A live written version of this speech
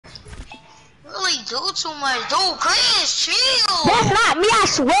do too much. Dude, Chris, chill. That's not me, I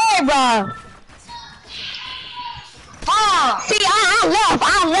swear, bro. Bro. See, I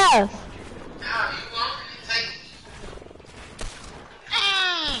left.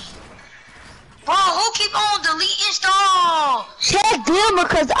 Bro, who keep on deleting stuff? Check them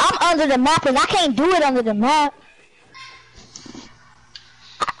because I'm under the map and I can't do it under the map.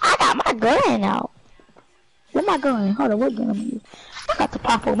 I got my gun out. Where my gun? Hold on, what gun am I using? I got the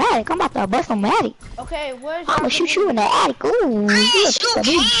pop-o-matic. I'm about to bust a matic. Okay, where's I'm gonna shoot you in the attic. Ooh, Chris, you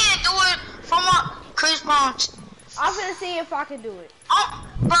can't do it from a Chris Brown. I'm gonna see if I can do it.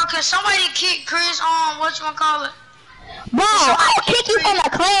 Bro, can somebody kick Chris on whatchamacallit? Bro, I'll kick you from the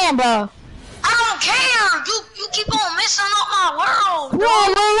clan, bro. I don't care. You keep on messing up my world.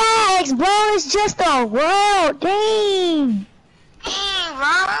 Bro, relax, bro. It's just a world. Dang. Dang,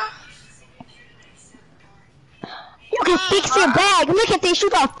 bro. You can fix it back. Look at this. You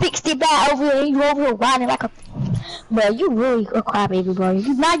done fixed it back over here. You over here whining like a... Bro, you really a crybaby, bro.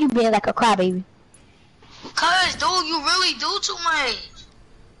 Now you being like a crybaby. Cause, dude, you really do too much.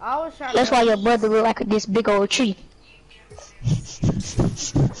 I was trying That's why your brother look like this big old tree.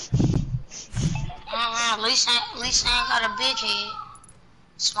 At least I ain't got a big head.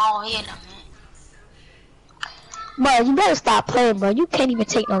 Small head, I mean. Bro, you better stop playing, bro. You can't even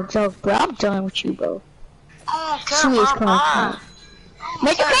take no jokes, bro. I'm done with you, bro. I don't care, bro.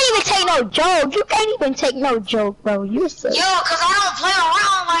 Man, you can't even take no joke. You can't even take no joke, bro. You're so... Yo, cause I don't play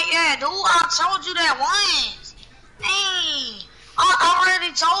around like that, dude. I told you that once. Hey, I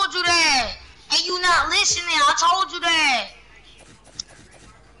already told you that. And you not listening. I told you that.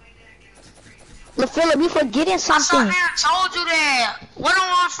 Look, Philip, you forgetting something. I told you that. What am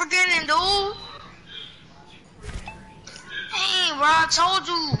I forgetting, dude? Hey, bro, I told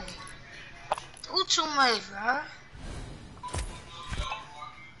you. Do too much, bro.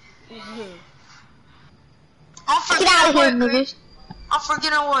 I'm forgetting Get out of here, what, niggas. I'm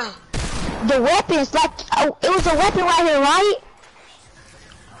forgetting what? The weapons, like, oh, it was a weapon right here, right?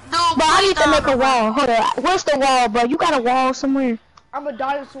 No, but I need to make a wall. Hold on. Where's the wall, bro? You got a wall somewhere? I'm a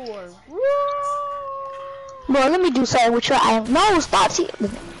dinosaur. Bro, let me do something with your eye. No, stop. See.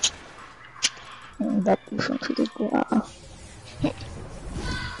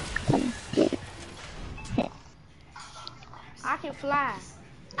 I can fly.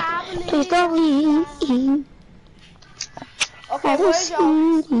 I Please don't leave. Okay,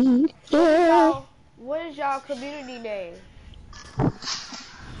 what is y'all community name?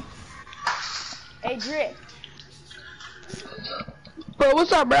 Hey, Drip. Bro,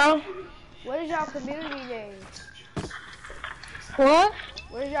 what's up, bro? What is y'all community name? What?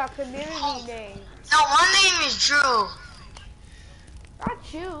 What is y'all community name? No, my name is Drew. Not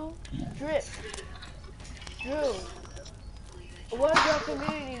you. Drip. Drew. What is your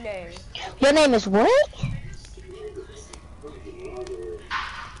community name? Your name is what?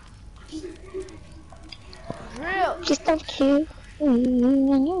 Drip. Just don't care.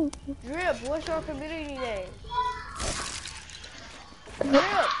 Drip, what's your community name?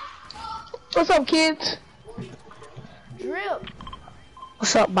 Drip. What's up, kids? Drip.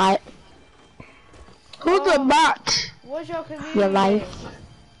 What's up, bot? Who's the bot? What's your community Your life. name?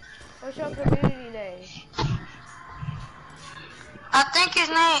 What's your community name? I think his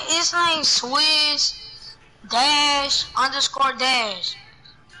name Swizz _dash.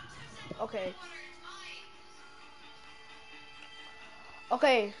 Okay.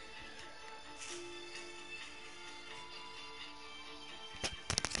 Okay.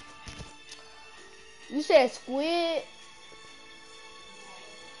 You said squid?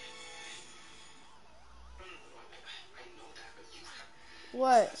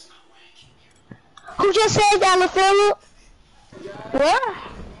 What? Who just said that, LaFilla? What?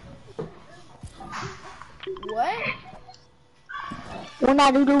 What? When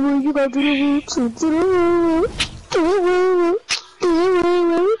I do the woo, you go do the woo, too, do the woo, do the woo, do the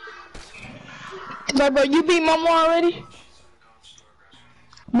woo. Bro, you beat Mama already?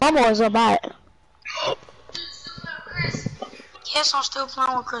 Mama was about it. Yes, I'm still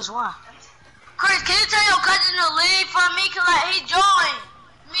playing with Chris. Why? Chris, can you tell your cousin to leave for me? Cause like, he joined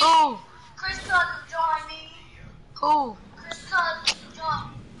me. Who? Chris cousin joined me. Who? Chris cousin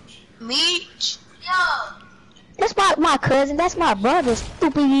joined me. Yo. That's my cousin. That's my brother.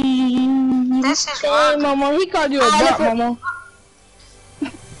 Stupid. That's his Hey, brother. Mama, he called you a bot, Mama.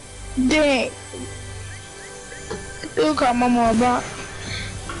 Dang. You called Mama a bot.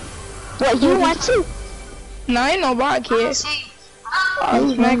 What, you want to? Nah, ain't no bot, kid.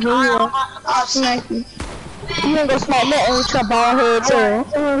 I'll smack you. I'll smack you. You ain't gonna smack nothing with your bald head, too.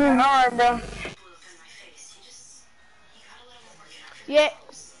 Alright, bro. Yeah.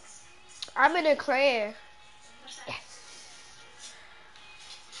 I'm in a clan.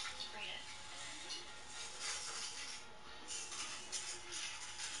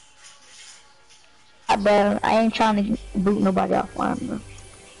 Bro, I ain't trying to boot nobody off mine, bro.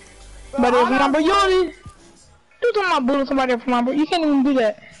 But if my bro, you only do talking about booting somebody off mine, bro. You can't even do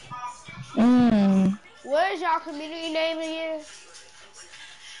that. What is y'all community name again?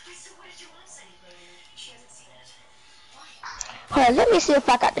 Hold on, let me see if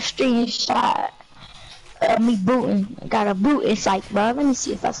I got the screenshot of me booting. I got a booting site, bro. Let me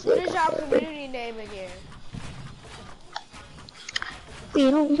see if I still What is got y'all that, community name again? Oh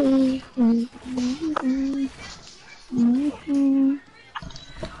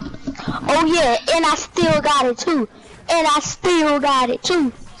yeah, and I still got it too.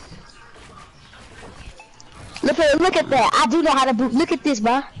 Look at that. I do know how to boot. Look at this,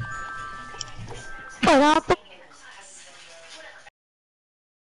 bro.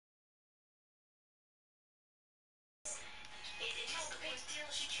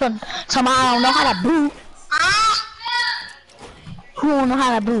 Somebody I don't know how to boot. Who don't know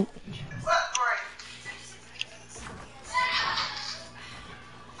how to boot?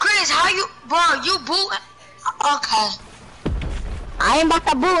 Chris, how you, bro? You boot? Okay. I ain't about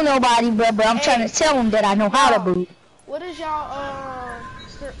to boot nobody, bro. But I'm trying to tell them that I know how to boot. What is y'all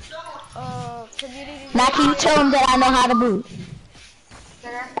community name? Now can you tell them that I know how to boot?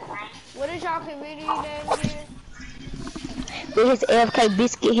 What is y'all community name again? This is AFK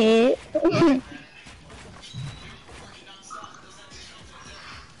Biscuit Head.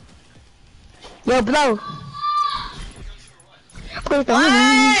 Yo, blow. Please don't hit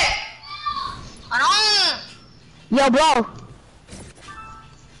me. Yo, blow.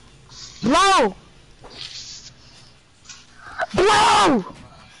 Blow. Blow.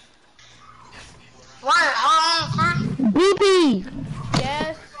 What? Hold on, Chris. BB.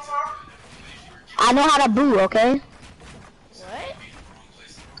 Yes. I know how to boot, okay? What?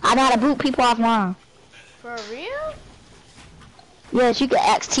 I know how to boot people offline. For real? Yes, you can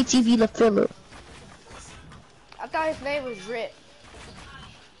ask TTV LaFilla. I thought his name was Rip.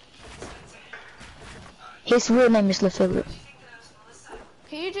 His real name is LaFilla.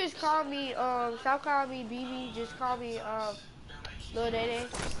 Can you just call me, stop calling me BB, just call me, Lil Day.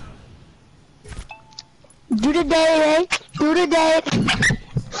 Do the day.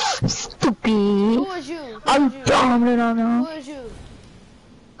 Stupid. Who is you? I'm dumb, I don't know. Who is you?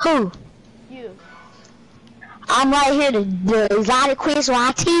 Who? You. I'm right here, the exotic quiz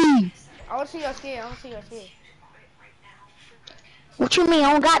YT. I want to see your skin, What you mean?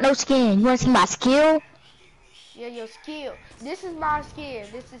 I don't got no skin. You wanna see my skill? Yeah, your skill. This is my skin.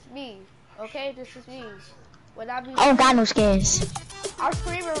 This is me. Okay, this is me. When I don't got no skins. I'm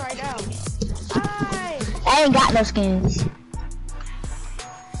screaming right now. Hi. I ain't got no skins.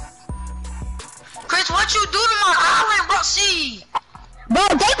 Chris, what you do to my island, bro? See. Bro,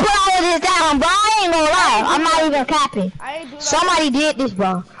 they put all of this down, bro. I ain't gonna lie. I'm not even capping. I ain't do that. Somebody did this,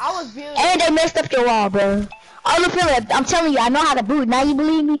 bro. I was building. And they messed up your wall, bro. Oh, look, Philip, I'm telling you, I know how to boot. Now you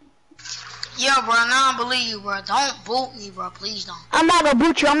believe me? Yeah, bro, now I believe you, bro. Don't boot me, bro. Please don't. I'm not gonna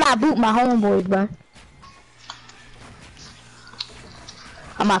boot you. I'm not booting my homeboys, bro.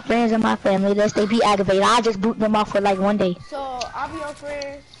 Or my friends and my family, lest they be aggravated. I just boot them off for like one day. So, I'll be your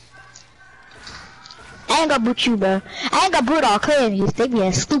friend. I ain't gonna boot you, bro. I ain't gonna boot all clans. They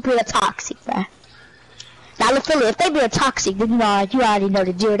being stupid or toxic, bro. Now, look, Philip, if they being toxic, then you already know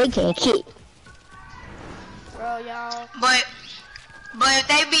the deal. They can't kick. Bro, y'all. But if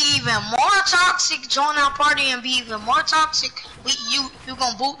they be even more toxic, join our party and be even more toxic, you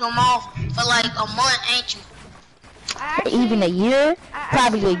gonna boot them off for like a month, ain't you? Actually, Even a year?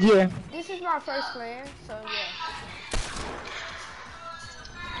 Probably a year. This is my first clan, so yeah.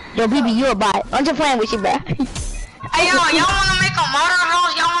 Yo, BB, you a bot. I'm just playing with you, bro. Hey, y'all wanna make a modern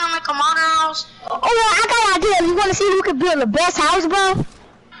house? Y'all wanna make a modern house? Oh, yeah, I got an idea. You wanna see who can build the best house, bro?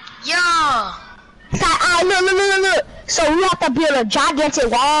 Yeah. So, look. So we have to build a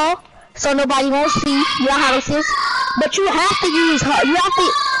gigantic wall so nobody won't see. You know how this is? But you have to use her.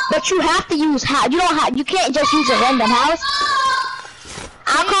 You can't just use a random house.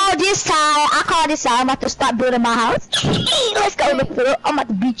 I call this time. I'm about to start building my house. Let's go, LaFilla. I'm about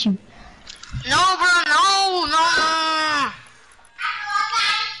to beat you. No, bro, no.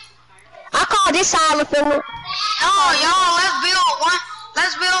 I call this time, LaFilla. No, y'all,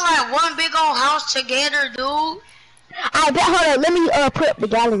 let's build like one big old house together, dude. I bet. Hold up. Let me put up the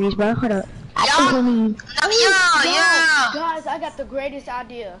galleries, bro. Hold up. Yeah. Guys, I got the greatest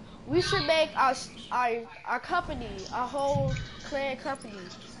idea. We should make our company, a whole clan company.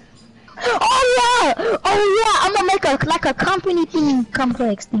 Oh yeah. I'm gonna make a company theme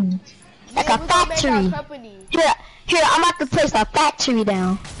complex thing. Like Yeah, a we gonna make factory. our company. Here, I'm about to place a factory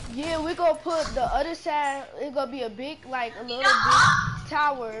down. Yeah, we gonna put the other side. It's gonna be a big, like a little big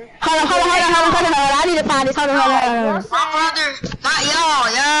tower. Hold on. I need to find this. Hold on. One My side. brother,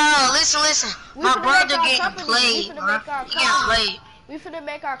 y'all, listen. We My finna brother make our getting company. played, We finna bro. make our He getting company. played. We finna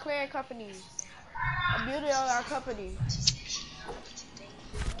make our clan company. A beauty on our company.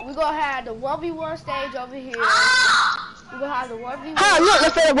 We gonna have the 1v1 stage over here. We gonna have the 1v1. Hold on, look,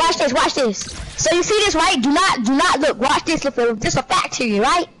 LaFell, watch this. So you see this, right? Do not look. Watch this, LaFell. This is a factory,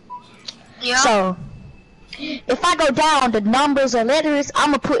 right? Yeah. So if I go down the numbers or letters,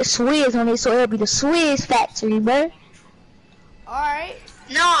 I'ma put Swizz on it, so it'll be the Swizz factory, bro. Alright.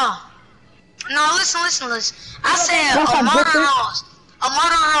 No, listen. I said That's a like modern Brooklyn. house. A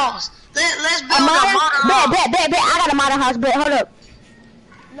modern house. Let's build A a modern? modern house. Bet. I got a modern house, bet. Hold up.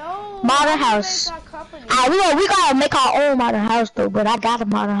 No. Modern we house. Make our company. We gotta make our own modern house, though, but I got a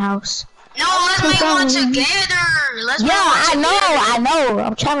modern house. No, let's make one together. Let's make one I together. know.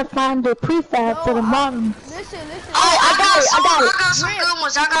 I'm trying to find the prefab for the modern. Listen. Oh, I got it. I got some good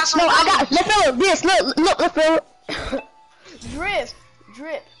ones. I got some No, good I got. ones. Let's do this. Look, LaFell.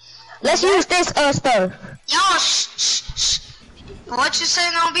 Drip. Let's use this stuff. Y'all, shh. What you say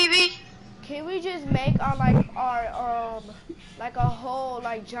now, BB? Can we just make our like a whole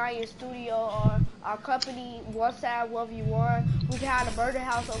like giant studio or our company one side 1v1? We can have a murder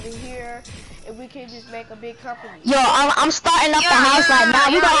house over here, and we can just make a big company. Yo, I'm starting up the house right now.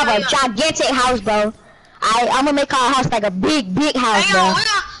 We gonna have a gigantic house, bro. I'm gonna make our house like a big house, Hey, bro. yo,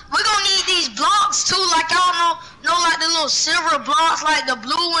 we gonna need these blocks too, like y'all know like the little silver blocks, like the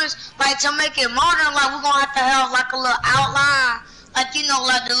blue ones, like to make it modern. Like we're gonna have like a little outline, like you know,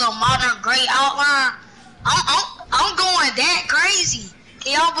 like the little modern gray outline. I'm going that crazy.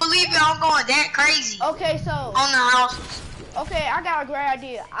 Can y'all believe it? I'm going that crazy. Okay, so On the house. okay, I got a great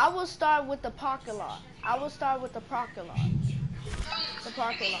idea. I will start with the parking lot.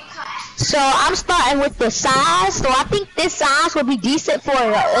 So I'm starting with the size. So I think this size will be decent for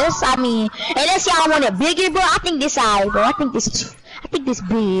us. I mean, unless y'all want it bigger, bro. I think this size, bro. I think this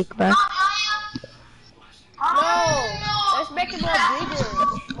big, bro. No, let's make it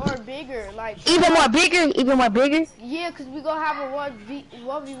more bigger, like Even more bigger. yeah, cause we gonna have a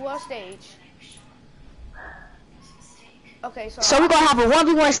 1v1 stage. Okay, So we're gonna have a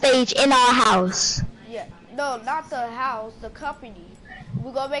 1v1 stage in our house. yeah, no, not the house, the company.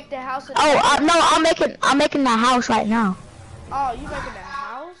 We're gonna make the house. No, I'm making the house right now. Oh, you making the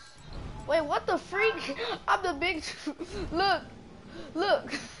house? Wait, what the freak? I'm the big.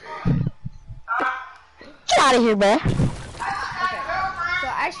 Look. Get out of here, bro. Okay. So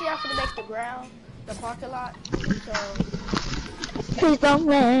actually, I'm gonna make the ground, the parking lot. So. Please don't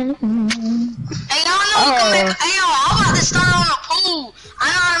run. Hey, y'all know you can make. Hey, yo, I'm about to start on a pool. I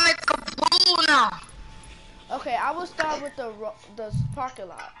know how to make a pool now. Okay, I will start with the parking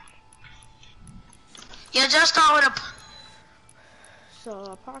lot. Yeah, just start with a. So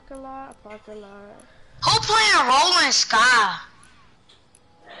a parking lot. Who playing Rolling Sky?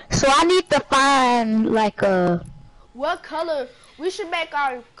 So I need to find like a. What color? We should make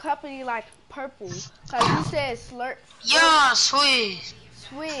our company like purple. Cause you said slurp. Yeah, Swizz.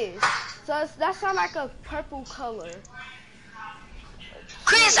 So that sounds like a purple color.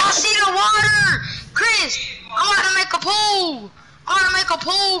 Chris, I see the water. Chris, I'm about to make a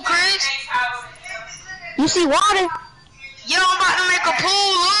pool. Chris. You see water? Yo, I'm about to make a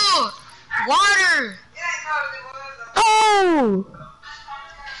pool. Look, water. Oh.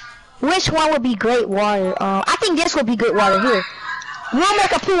 Which one would be great water? I think this would be good water here. We'll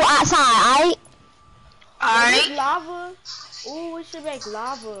make a pool outside, alright? Lava. Ooh, we should make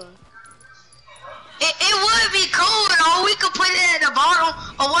lava. It would be cool though. We could put it at the bottom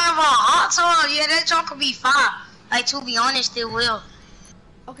of one of our hot tubs. Yeah, that junk could be fine. Like to be honest, it will.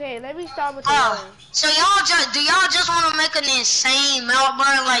 Okay, let me start with the water. So do y'all just want to make an insane melt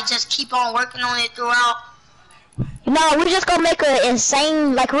burn? Like just keep on working on it throughout? No, we're just gonna make an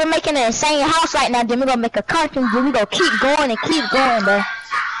insane, like we're making an insane house right now. Then we're gonna make a cartoon. Then we're gonna keep going, bro.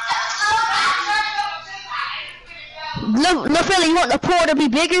 Look, Philly, you want the pool to be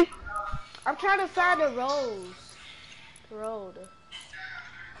bigger? I'm trying to find the road.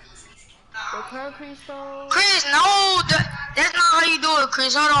 The concrete stone. Chris, no, that's not how you do it,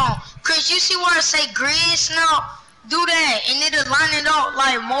 Chris. Hold on. Chris, you see where it say grid now? Do that, and it'll line it up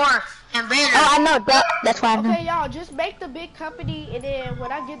like more and better. Oh, I know that's why I know. Okay, y'all, just make the big company, and then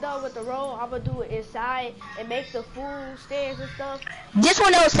when I get done with the road, I'm gonna do it inside and make the food stairs and stuff. This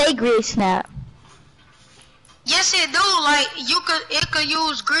one don't say grid snap. Yes, it do. Like it could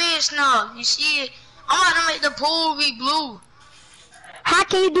use grid now. You see it? I'm about to make the pool be blue. How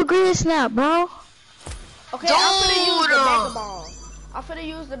can you do grid snap, bro? Okay, I'm finna use the Mega Ball. I'm finna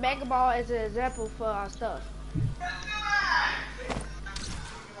use the Mega Ball as an example for our stuff.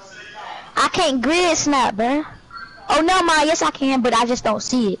 I can't grid snap, bro. Oh no, ma, yes I can, but I just don't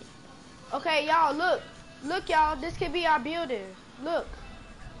see it. Okay, y'all, look. Look, y'all, this can be our building. Look.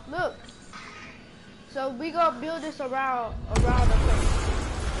 Look. So we gonna build this around the place.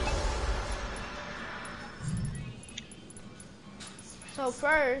 So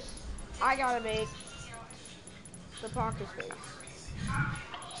first, I gotta make the parking space.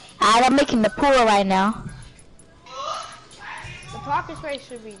 Alright, I'm making the pool right now. The parking space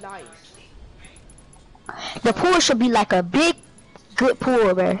should be nice. The pool should be like a big, good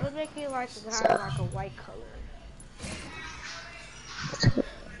pool, bro. I'm making it like kind of like a white color.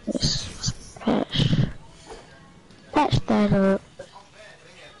 Patch that up.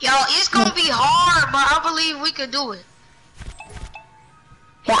 Yo, it's gonna be hard, but I believe we could do it.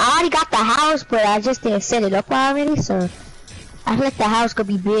 Yeah, I already got the house, but I just didn't set it up already, so I feel like the house gonna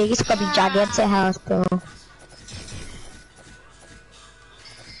be big. It's gonna be gigantic house, bro.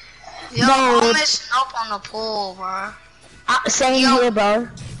 Yo, I'm messing up on the pool, bro. Same here, bro.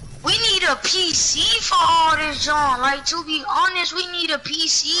 We need a PC for all this, John. Like, to be honest, we need a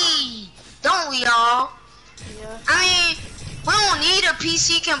PC. Don't we, y'all? Yeah. I mean, we don't need a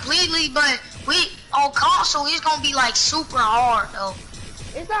PC completely, but on console, it's gonna be, like, super hard, though.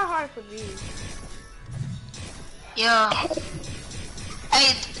 It's not hard for me. Yeah.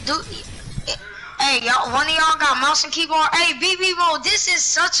 Hey, y'all, one of y'all got mouse and keyboard? Hey, BB Mo, this is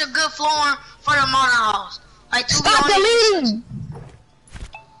such a good flooring for the modern house. Like, to Stop be honest. deleting!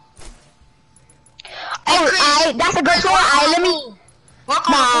 Oh, that's a good floor. Alright, let me.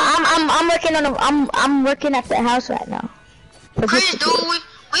 I'm working on I'm working at the house right now. Chris, dude, we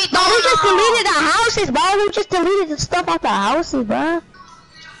bro, who just deleted the houses, bro? Who just deleted the stuff out the houses, bro?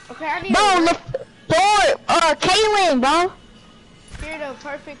 Okay, I need Kaylin, bro. Here the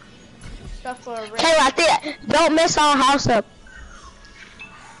perfect stuff for a race. Kaylin, I think don't mess our house up.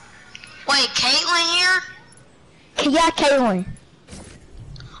 Wait, Caitlin here? Yeah, Kaylin.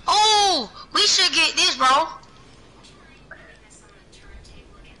 Oh, we should get this, bro.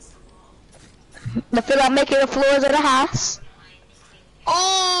 The feel like making the floors of the house.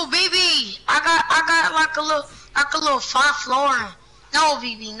 Oh, baby, I got like a little 5 flooring. No,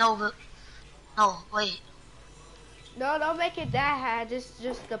 BB, no, wait. No, don't make it that high. Just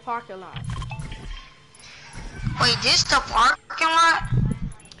the parking lot. Wait, this the parking lot?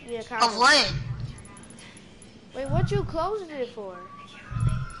 Yeah, kind of what? Wait, what you closing it for?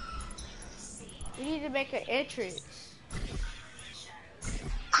 You need to make an entrance.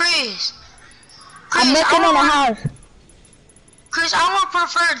 Chris, I'm making on the house. Chris, I would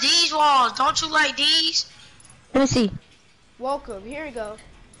prefer these walls. Don't you like these? Let me see. Welcome. Here we go.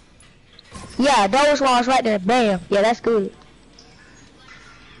 Yeah, those walls right there. Bam. Yeah, that's good.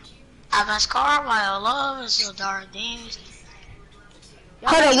 I've been scarred by a love and so dark days.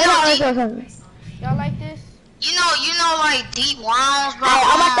 Hold on, y'all like this? You know, like deep wounds, bro. Hey,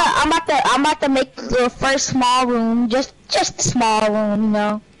 I'm about to make the first small room, just a small room, you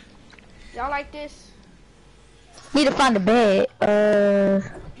know. Y'all like this? Need to find a bed.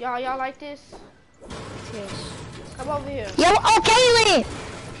 Y'all like this? Yes. Come over here. Yo, oh, Kaylin!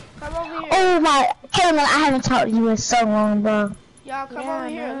 Come over here. Oh my, Kaylin, I haven't talked to you in so long, bro. Y'all come over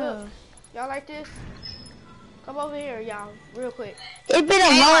here. Look. Y'all like this? Come over here, y'all, real quick. It's been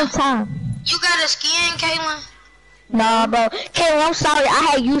a long time. You got a skin, Kaylin? Nah, bro. Kaylin, I'm sorry.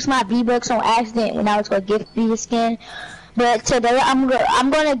 I had used my V-Bucks on accident when I was gonna gift you the skin. But today I'm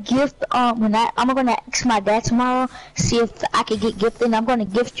gonna gift I'm gonna ask my dad tomorrow, see if I can get gifted, and I'm gonna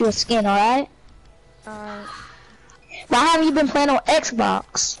gift you a skin, alright? Why haven't you been playing on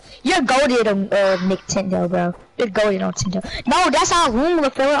Xbox? You're goated on Nintendo, bro. You're goated on Nintendo. No, that's our room,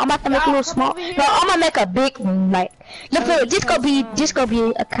 LaFilla. I'm about to make a little small. No, I'm gonna make a big room, like LaFilla. This gonna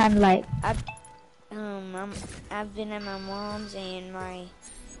be a kind of like. I've been at my mom's and my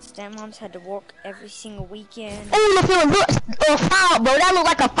stepmom's had to work every single weekend. Oh, LaFilla, look, flower, bro. That look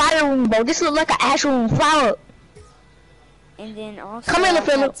like a fire room, bro. This look like an actual room, flower. And then also come here,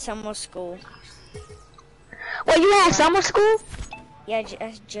 LaFilla. I had summer school. Well, you had summer school? Yeah,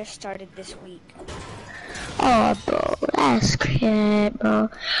 I just started this week. Oh, bro, that's crap, bro.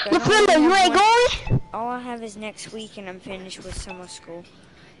 LaFilla, you ain't going? All I have is next week, and I'm finished with summer school.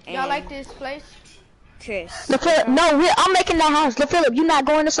 Y'all like this place? Chris. LaFilla, no, I'm making that house. LaFilla, you not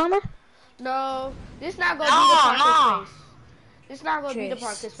going to summer? No, this not gonna be the parking space. This not gonna be the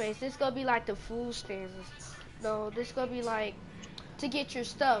parking space. This gonna be like the food stands. No, this gonna be like to get your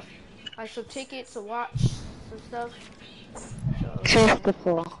stuff, like some tickets, a watch, some stuff. So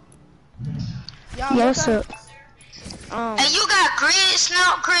Christopher. Y'all Yo, look sir. up. Hey, you got grid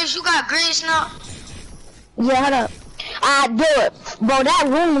now, Chris? You got grid now? Yeah, hold up. Do it. Bro, that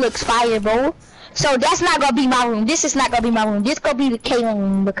room looks fire, bro. So that's not gonna be my room. This is not gonna be my room. This gonna be the Kaylin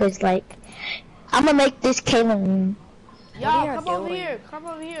room because, like, I'm gonna make this Kaylin room. Y'all, come over here. Come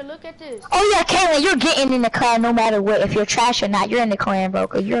over here. Look at this. Oh yeah, Kaylin, you're getting in the clan no matter what. If you're trash or not, you're in the clan, bro.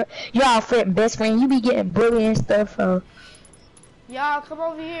 Cause you're all friend best friend. You be getting bullied and stuff, so. Y'all, come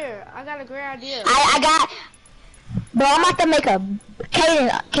over here. I got a great idea. I got. Bro, I'm about to make a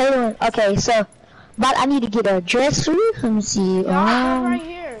Kaylin. Okay, so, but I need to get a dresser. Let me see. Y'all, come right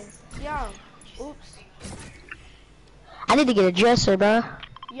here. Y'all. Oops. I need to get a dresser, bro.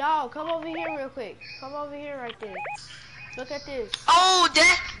 Y'all, come over here real quick. Come over here right there. Look at this. Oh,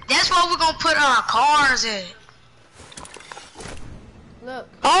 that's where we're gonna put our cars at. Look.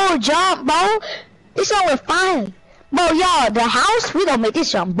 Oh, jump, bro. This only fine. Bro, y'all, the house, we gonna make this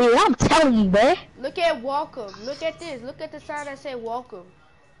jump big. I'm telling you, bro. Look at welcome. Look at this. Look at the sign that say welcome.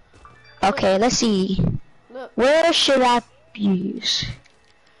 Okay, let's see. Look. Where should I use?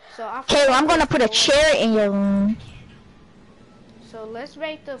 So Okay, I'm gonna put a chair in your room. So let's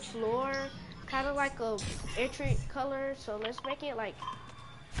make the floor kind of like a entry color. So let's make it like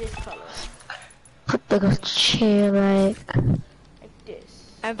this color. Put the chair like this.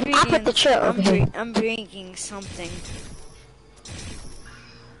 I put the chair over here. I'm bringing something.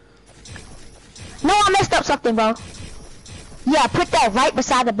 No, I messed up something, bro. Yeah, put that right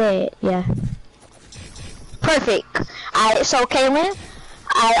beside the bed. Yeah. Perfect. Alright, so Kaylin,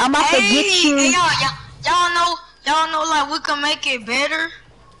 I'm about to get you. Hey, y'all know, like we can make it better.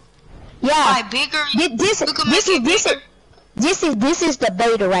 Yeah. Like bigger. This is the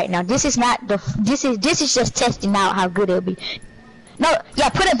beta right now. This is not the. This is just testing out how good it'll be. No, yeah,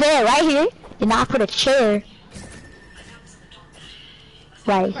 put a bed right here, and I'll put a chair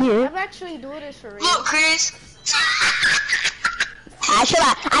right here. I'm actually doing this for real. Look, Chris.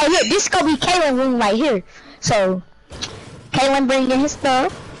 Look, this is gonna be Kaylin room right here. So, Kaylin bringing his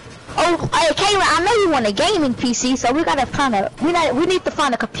stuff. Oh, hey, Kaylin, I know you want a gaming PC, so we gotta find we need to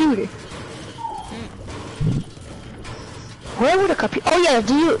find a computer. Where would a computer? Oh yeah,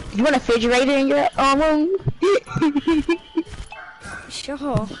 do you want a refrigerator in your room?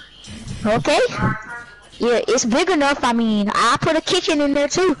 Sure. Okay. Yeah, it's big enough. I mean, I put a kitchen in there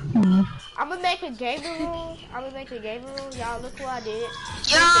too. I'm gonna make a gaming room. Y'all, look what I did.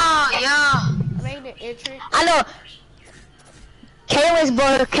 Yeah. I made the entry. I know.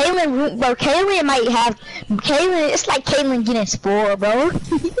 Kaylin might have. It's like Kaylin getting spoiled, bro.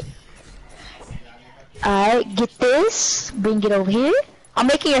 Alright, get this. Bring it over here. I'm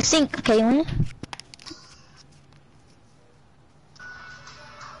making your sink, Kaylin.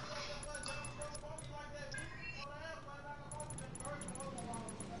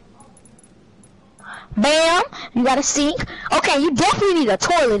 Bam! You got a sink. Okay, you definitely need a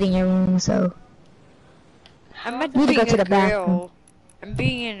toilet in your room, so. I'm about need to go to the grill. bathroom. I'm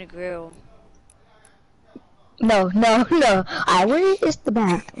being in a grill. No. Alright, where is the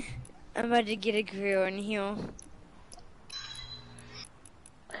bathroom? I'm about to get a grill in here.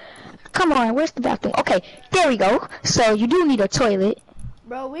 Come on, where's the bathroom? Okay, there we go. So you do need a toilet.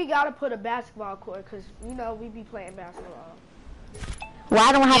 Bro, we gotta put a basketball court, cause you know we be playing basketball. Well,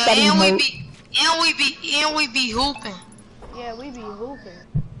 I don't have that anymore. And we be hooping. Yeah, we be hooping.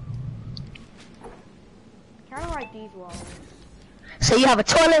 Kinda like these walls. So you have a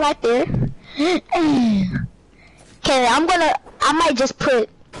toilet right there. Okay, I might just put.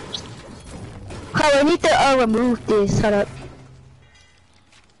 Oh, I need to remove this. Hold up.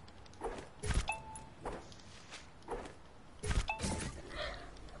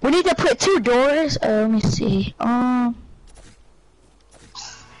 We need to put 2 doors. Let me see.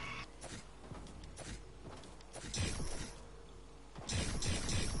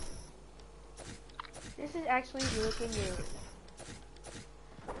 This is actually looking good.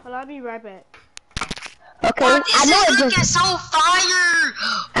 Well, I'll be right back. Okay, Bro, I know it looking just. so fire.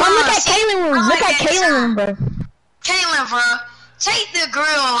 Come look at Kaylin room. Look at Kaylin room, bro. Kaylin, bro. Take the grill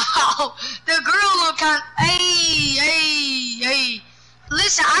out. The grill look kind. Hey.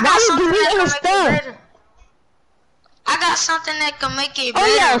 Listen, I got something that can make it better. I got something that can make it better.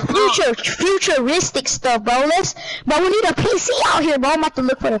 Oh yeah, futuristic stuff, bro. But we need a PC out here, bro. I'm about to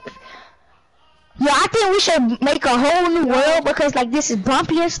look for the. Yeah, I think we should make a whole new world because like this is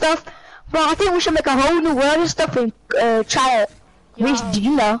bumpy and stuff. Bro, I think we should make a whole new world and stuff and try to reach.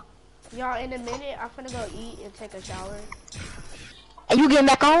 You know. Y'all, in a minute, I'm gonna go eat and take a shower. Are you getting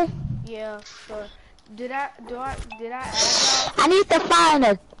back on? Yeah. So, did I add y'all? I need to find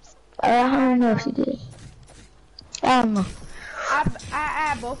a. I don't know if you did. I don't know. I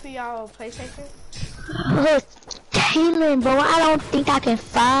add both of y'all on PlayStation. Kaylin, bro, I don't think I can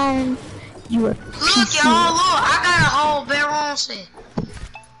find you a PC. Look, y'all, look, I got a whole bedroom set.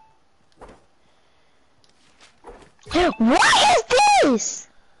 What is this?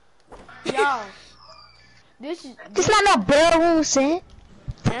 Y'all, this is Not no bedroom set.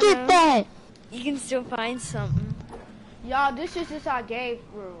 Forget that. You can still find something. y'all. This is just our game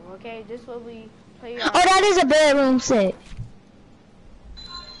room, okay? This is what we play. Oh, that is a bedroom set.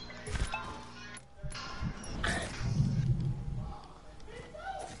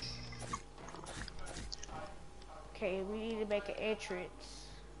 Okay, we need to make an entrance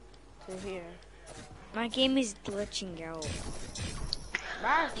to here. My game is glitching out.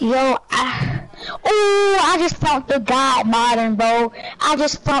 Yo, I just found the God Modern, bro. I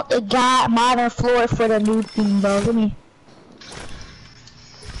just found the God Modern floor for the new thing, bro. Let me.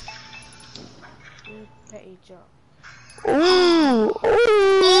 Ooh, look,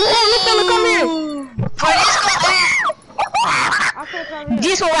 come here.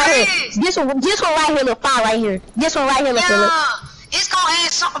 This one right here. This one right here. Look, fire right here. This one right here. Look, Philip. It's gonna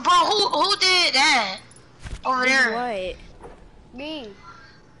add something, bro. Who did that? Over there. What? Me.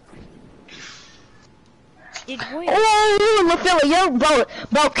 Did what? Oh, look, Philip,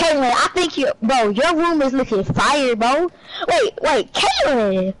 bro, Kaylin, I think your room is looking fire, bro. Wait,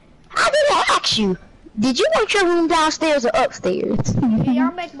 Kaylin, I didn't ask you. Did you want your room downstairs or upstairs? Can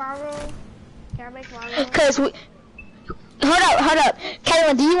y'all make my room? Can I make my room? Cause hold up,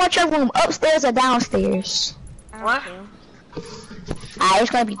 Kaylin, do you want your room upstairs or downstairs? What? Alright, it's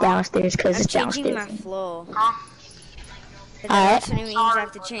gonna be downstairs because I'm it's downstairs. changing my flow. Huh? But that also means I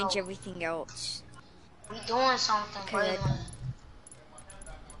have to change everything else. We doing something, Good. Kaylin.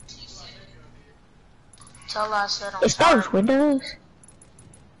 Tell us that I'm It's sorry. those windows.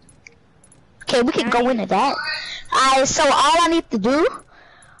 Okay, we can go into that. Alright, so all I need to do,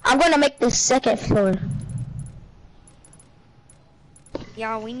 I'm gonna make the second floor.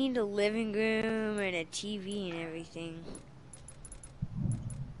 Yeah, we need a living room and a TV and everything.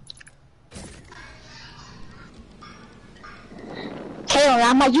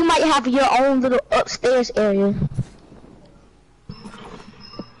 Kaylin, you might have your own little upstairs area.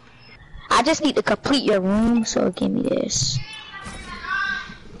 I just need to complete your room, so give me this.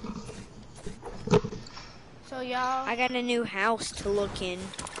 So y'all, I got a new house to look in.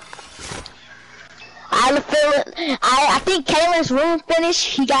 I think Kaylin's room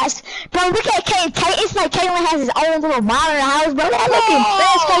finished. Bro, look at Kaylin. It's like Kaylin has his own little modern house, bro. That looking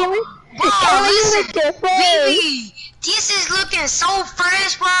fresh, Kaylin. Kaylin, you looking fresh. Vivi, this is looking so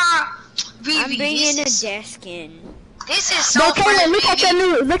fresh, bro. Vivi, I'm bringing a this desk in. This is so Bro, fresh, Kaylin, look at Vivi. your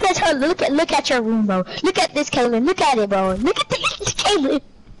new, look at your room, bro. Look at this, Kaylin. Look at it, bro. Look at this, Kaylin.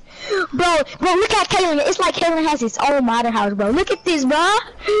 Bro, look at Kaylin. It's like Kaylin has his own modern house, bro. Look at this, bro.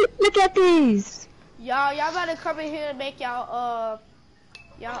 Look at this. y'all better come in here and make y'all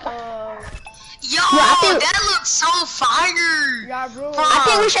Yo, I think- that looks so fire. y'all room.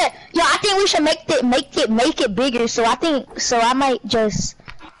 I think we should make it bigger. So I might just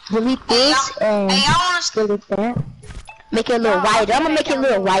delete this and Hey, I wanna delete that. Make it a little wider. I'm gonna make it a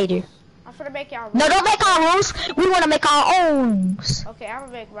little wider. I'm finna make y'all room. No, don't make our rooms. We wanna make our own. Okay, I'm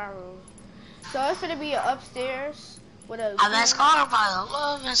gonna make my room. So it's gonna be upstairs with a. I been scarred by the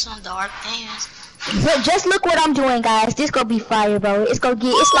love and some dark things. But just look what I'm doing, guys. This gonna be fire, bro. It's like a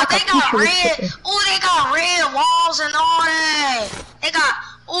They got futuristic. red. Ooh, they got red walls and all that. They got.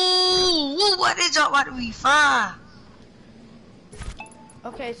 Ooh, what is about to be fun?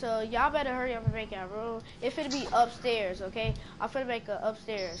 Okay, so y'all better hurry up and make y'all room. It's gonna be upstairs, okay? I'm finna make a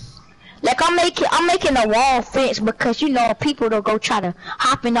upstairs. Like I'm making a wall fence because people don't go try to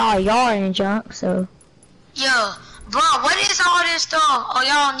hop in our yard and jump. So Yo, bro, what is all this stuff? Oh,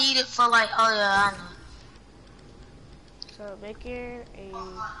 y'all need it for like. Oh yeah, I know. So make it a.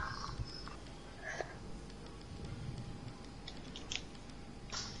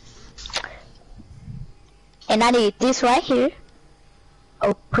 and I need this right here.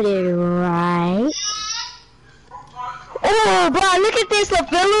 Oh, put it right. Oh, bro, look at this,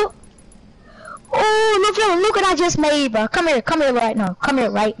 LaFilla. Oh, LaFilla, look what I just made, bro. Come here right now. Come here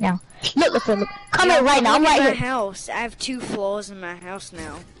right now. Look, LaFilla, come here right now. I'm Look right at my here. house. I have 2 floors in my house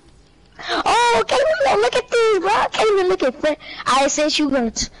now. Oh, Kaylin, look at this, bro. Kaylin, look at that. I said you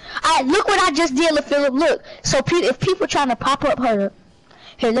gonna. Look what I just did, LaFilla. Look. So if people trying to pop up,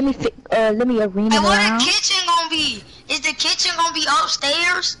 here, let me arena Hey, what around. the kitchen gonna be? Is the kitchen gonna be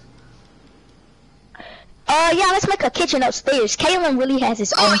upstairs? Yeah, let's make a kitchen upstairs. Kaylin really has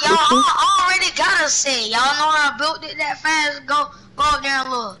his own Oh, kitchen. y'all already got a set. Y'all know I built it that fast. Go up there and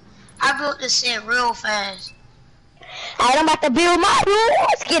look. I built this set real fast. Alright, I'm about to build my room.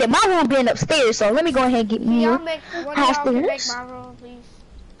 Let's get it. My room being upstairs, so let me go ahead and get me Y'all a make one of y'all can make stairs. my room, please.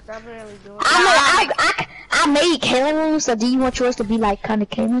 Cause I'm really doing. I made Kaylin rooms, so do you want yours to be like kind of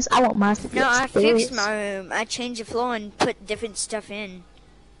Kaylin's? I want mine to be No, I upstairs. fixed my room. I changed the floor and put different stuff in.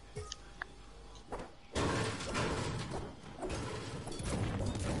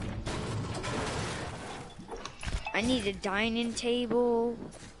 I need a dining table.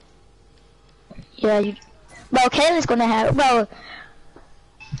 Yeah, bro, Kaylin's gonna have, bro.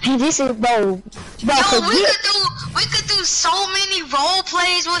 Hey, this is, bro. Yo, we could do so many role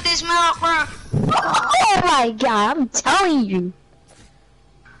plays with this map, bro. Oh my god, I'm telling you.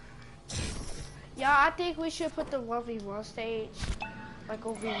 Y'all, I think we should put the 1v1 stage like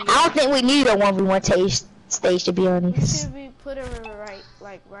over here. I don't think we need a 1v1 stage, to be We honest. should be put it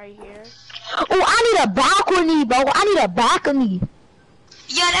right here. Oh, I need a balcony, bro. I need a balcony.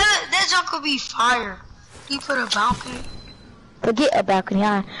 Yeah, that junk could be fire. You put a balcony. Forget a balcony.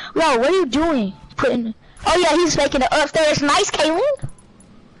 Bro, what are you doing? Oh yeah, he's making the upstairs nice, Kaylin.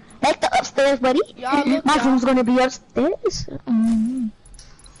 Make the upstairs, buddy. Y'all look, My y'all. room's gonna be upstairs.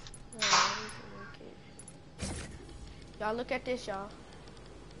 Y'all look at this, y'all.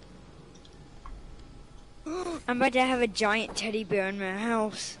 I'm about to have a giant teddy bear in my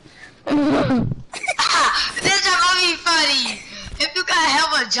house. This junk gonna be funny. If you gotta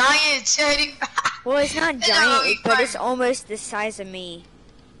have a giant teddy. Well, it's not giant, but it's almost the size of me.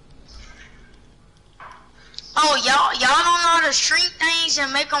 Oh, y'all don't know how to shrink things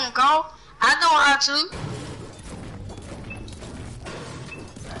and make them go? I know how to.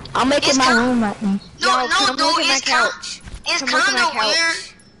 I'm making my room right now. No, Come dude, look at my it's couch. it's Come look at kind of my couch. weird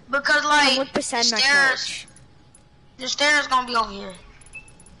because like Come look beside the my stairs, couch. the stairs gonna be over here.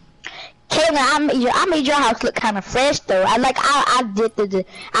 Kaylin, I made your house look kind of fresh though. I made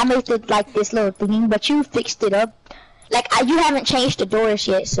it like this little thing, but you fixed it up. Like you haven't changed the doors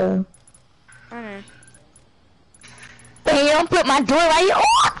yet, so. I know. Damn, put my door right here.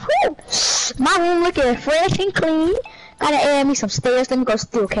 Oh, my room looking fresh and clean. Gotta add me some stairs. Let me go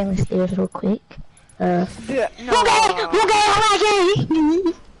steal Kaylin's stairs real quick. No. Okay.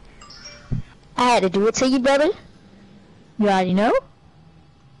 I had to do it to you, brother. You already know.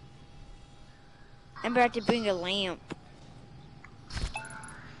 I'm about to bring a lamp.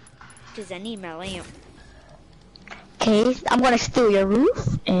 Because I need my lamp. Okay, I'm gonna steal your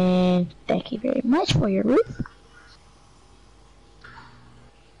roof, and thank you very much for your roof.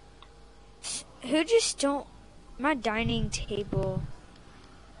 Who just don't... My dining table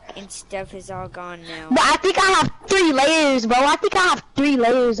and stuff is all gone now. But I think I have 3 layers, bro. I think I have 3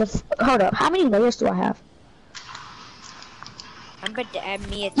 layers of... Hold up, how many layers do I have? I'm about to add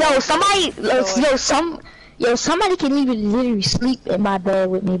me a... Somebody can even literally sleep in my bed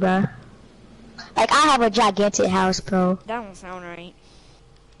with me, bro. Like, I have a gigantic house, bro. That don't sound right.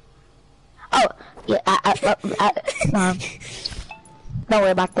 Oh, yeah, don't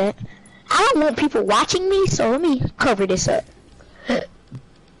worry about that. I don't want people watching me, so let me cover this up.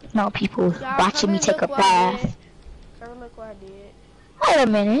 No people Y'all, watching me take a bath. Come look what I did. Wait a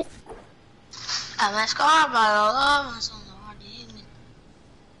minute. Let's go out by the love.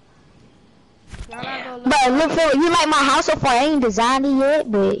 Y'all not gonna look. But look for you like my house so far. I ain't designed it yet,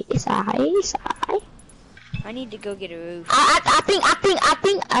 but it's alright. It's alright. I need to go get a roof. I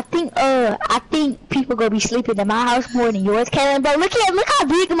think people gonna be sleeping in my house more than yours, Kaylin. But look how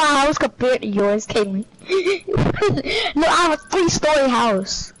big my house compared to yours, Kaylin. No, I have a 3-story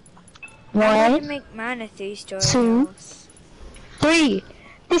house. I'm going to 1, make mine a 3-story 2, house. 3.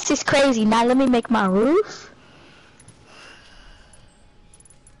 This is crazy. Now let me make my roof.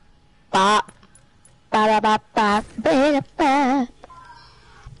 Bop. Ba-da-ba-ba. Ba-da-ba.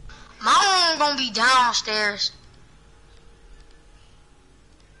 My room gonna be downstairs.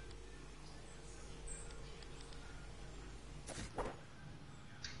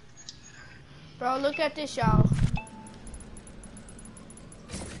 Bro, look at this, y'all.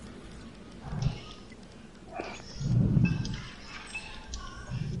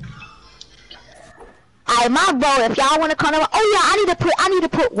 Alright, my bro, if y'all wanna come over, oh yeah, I need to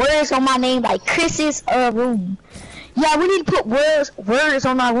put words on my name like Chris's room. Yeah, we need to put words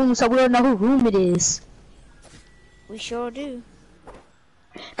on our room so we'll know who room it is. We sure do.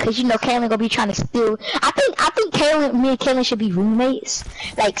 Cause you know Kaylin gonna be trying to steal. I think me and Kaylin should be roommates.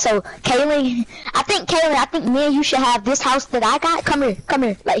 Like so, Kaylin, I think me and you should have this house that I got. Come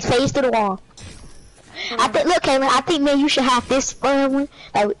here, like face to the wall. I think, look, Kaylin, I think me and you should have this one,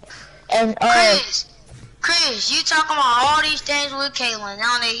 like, and Chris, you talking about all these things with Caitlin.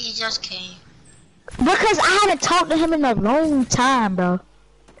 Now that he just came. because I haven't talked to him in a long time, bro.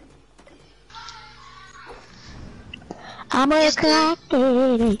 I'm a crack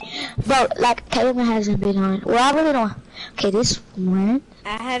it. But like Caleb hasn't been on. Well, I really don't. Okay, this one.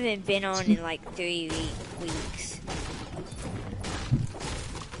 I haven't been on in like 3 weeks.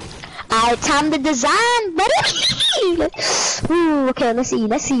 Alright, time to design, buddy. Ooh, okay, let's see. Yo,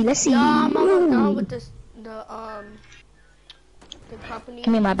 I'm almost done with this, the company.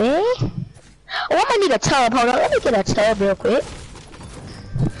 Give me my bag. Oh, I'm gonna need a tub. Hold on, let me get a tub real quick.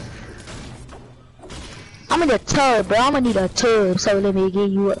 I'm gonna need a tub, bro. I'm gonna need a tub, so let me get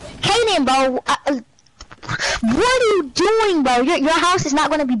you up. Kaden, bro, what are you doing, bro? Your house is not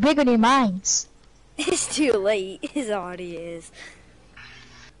gonna be bigger than mine. It's too late. It's already is.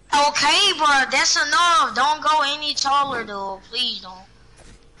 Okay, bro, that's enough. Don't go any taller, though. Please don't.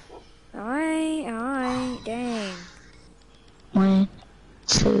 Alright, dang. 1,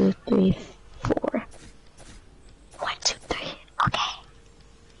 2, 3, 4. 1, 2, 3. Okay.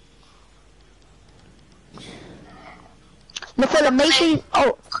 But make sure you, you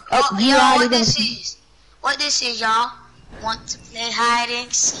y'all, already what this is, y'all? Want to play hide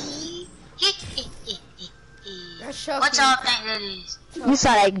and seek? What y'all think that is? You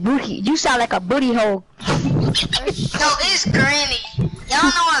sound like booty. You sound like a booty hole. No, it's Granny. Y'all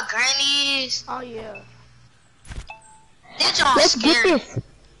know what Granny is? Oh yeah. That y'all Let's scary. get this.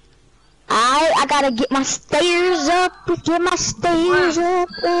 I gotta get my stairs up. Get my stairs up.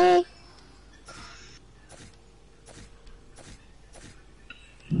 Eh.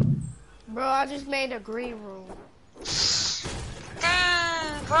 Bro, I just made a green room.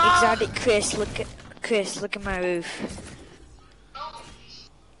 Dang, bro. Exotic Chris, look at my roof.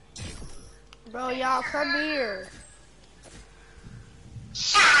 Bro, y'all come here.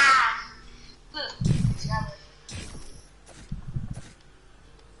 Look.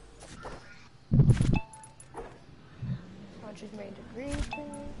 I just made a green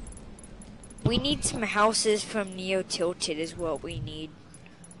thing. We need some houses from Neo Tilted is what we need.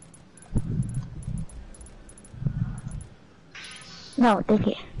 No, take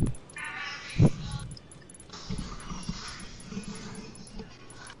it.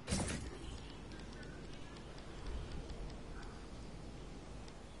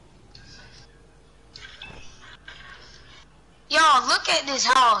 Y'all, look at this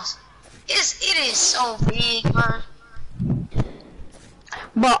house. It is so big, bro.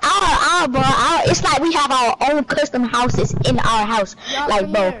 Bro, it's like we have our own custom houses in our house.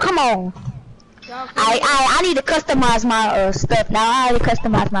 Like, bro, come on. I need to customize my stuff now. I already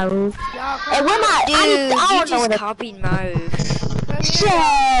customized my roof. And where my Dude, I you don't know just the copied my roof.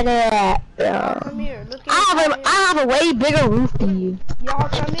 shut up, bro. Come here. Look I have a way bigger roof than you. Y'all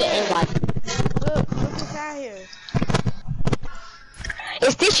come here. Look inside here.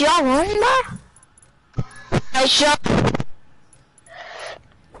 Is this your room, bro? Hey, shut.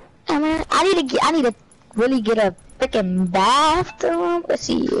 I need to really get a freaking bathroom. Let's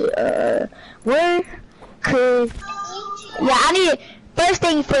see, where could? Yeah, I need. First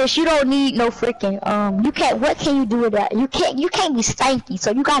thing first, you don't need no freaking you can't. What can you do with that? You can't be stanky,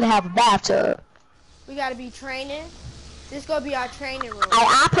 so you gotta have a bathtub. We gotta be training. This gonna be our training room.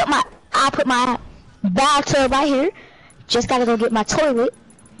 I put my bathtub right here. Just gotta go get my toilet.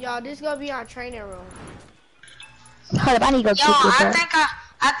 Y'all, this gonna be our training room. Hold up, I need to go Yo, get this.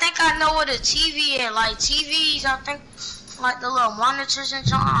 I think I know what a TV is. Like TVs, I think like the little monitors and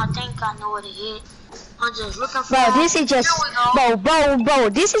something. I think I know what it is. I'm just looking for. Bro, this is just, bro,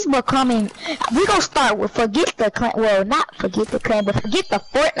 this is becoming, we gonna start with, forget the clan, well, not forget the clan, but forget the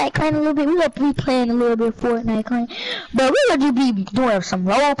Fortnite clan a little bit. We gonna be playing a little bit of Fortnite clan, but we gonna be doing some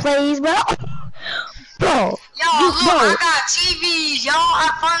role plays, bro. Bro, yo, look, I got TVs, y'all. I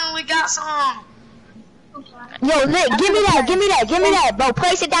finally got some. Yo, Nick, give me that, bro.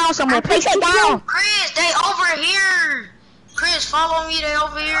 Place it down somewhere. Place it down. Chris, they over here. Chris, follow me. They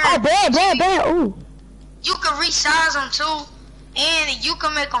over here. Oh, bad. Ooh. You can resize them too, and you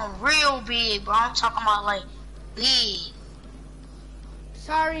can make them real big, bro. I'm talking about like big.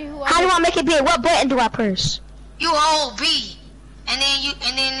 Sorry, How do I make it big? What button do I press? You hold B, and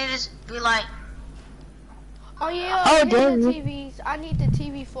then it just be like. Oh yeah. Oh, the damn. TVs. I need the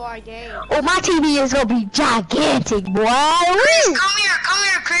TV for our game. Oh, my TV is gonna be gigantic, boy. Chris, come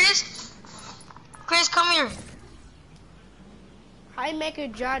here, Chris. Chris, come here. How you make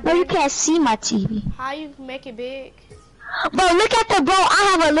it gigantic? Bro, you can't see my TV. How you make it big? Bro, look at the, bro,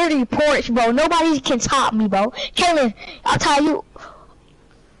 I have a literally porch, bro. Nobody can top me, bro. Kaylin, I'll tell you.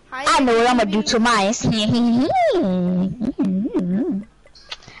 I know what I'm gonna do to mine.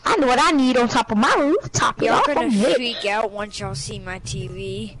 I know what I need on top of my roof. Top it Y'all off. gonna freak out once y'all see my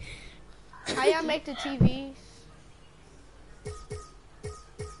TV. How y'all make the TVs?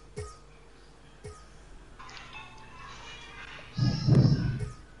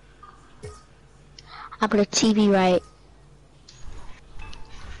 I put a TV right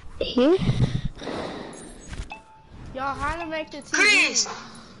here. Y'all, how to make the TV? Chris!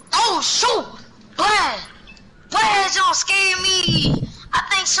 Oh shoot! Boy! Boy, that junk scared me! I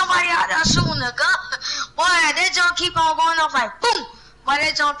think somebody out there shooting a gun. Boy, that junk keep on going off like boom! Boy,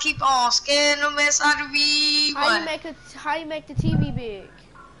 that junk keep on scaring the mess out of me. How you make the TV big?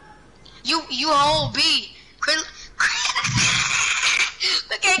 You hold B. Chris,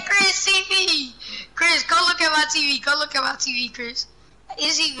 look at Chris TV. Chris, go look at my TV. Go look at my TV, Chris.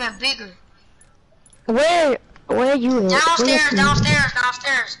 It's even bigger. Where you at?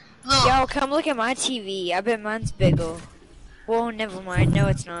 Downstairs. Look. Yo, come look at my TV. I bet mine's bigger. Well, never mind. No,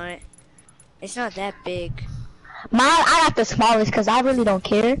 it's not. It's not that big. I got the smallest because I really don't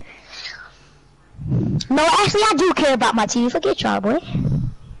care. No, actually, I do care about my TV. Forget y'all, boy.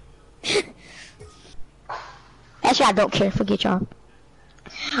 Actually, I don't care. Forget y'all.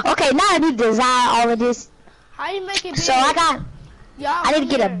 Okay, now I need to design all of this. How you make it big? So I need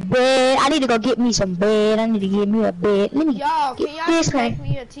to get a bed. I need to go get me some bed. I need to get me a bed. Let me Y'all, can y'all just one. make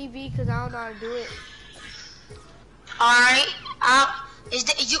me a TV? Because I don't know how to do it. Alright.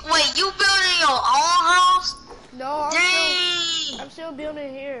 Wait, you building your own house? No, Dang. I'm still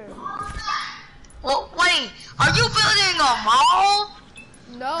building here. Well, wait, are you building a mall?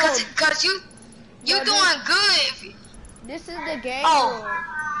 No, Cause you No, doing good. this is the game Oh.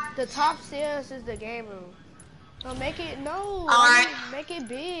 room. The top stairs is the game room. So make it, no, Alright. make it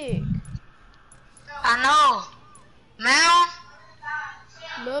big. I know. Now,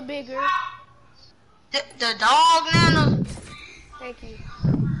 A little bigger. the dog Nana. Thank you.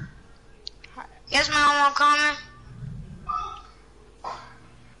 Yes, ma'am, I'm coming.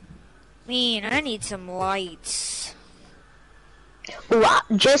 Man, I need some lights. Ooh,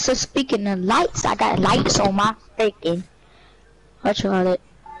 just speaking of lights, I got lights on my freaking. What you call it?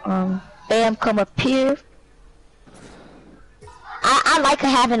 Bam, come up here. I like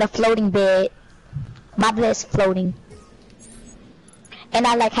having a floating bed. My bed's floating. And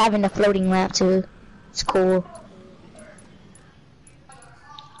I like having a floating lamp too. It's cool.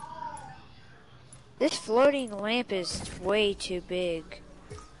 This floating lamp is way too big.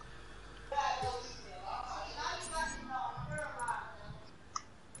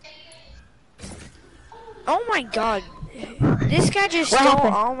 Oh my god. This guy just What stole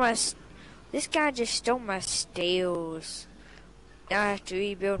happened? all my... This guy just stole my stairs. Now I have to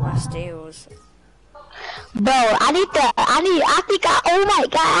rebuild my stairs. Bro, oh my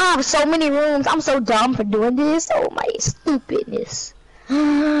god, I have so many rooms. I'm so dumb for doing this. Oh my stupidness.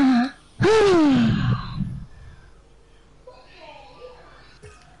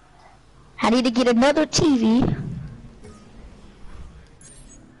 I need to get another TV.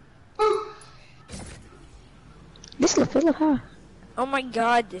 This look full of her. Oh my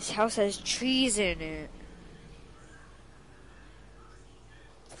god, this house has trees in it.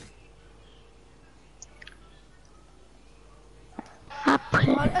 I put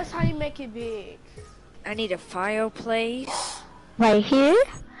Oh, it that's how you make it big. I need a fireplace. right here.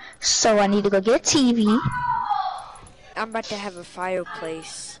 So I need to go get a TV. I'm about to have a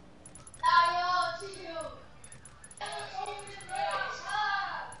fireplace.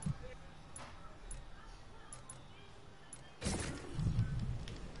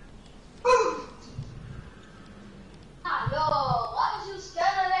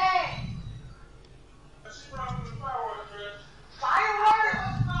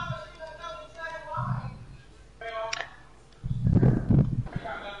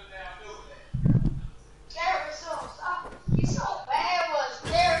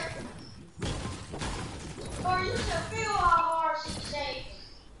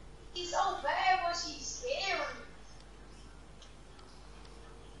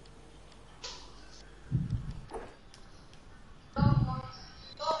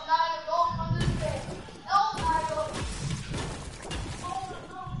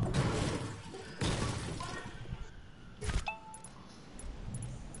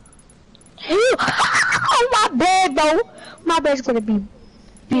 Oh my bed though. My bed's gonna be Can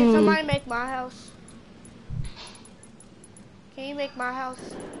big. somebody make my house? Can you make my house?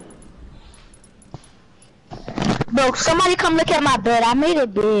 Bro, somebody come look at my bed. I made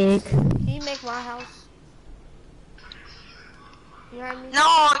it big. Can you make my house? You heard me?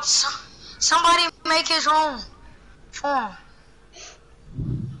 No, somebody make his own for him.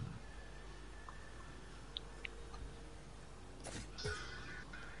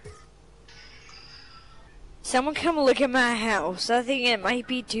 Someone come look at my house. I think it might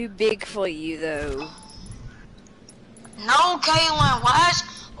be too big for you though. No, Kaylin,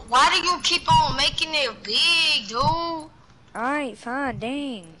 why do you keep on making it big, dude? Alright, fine,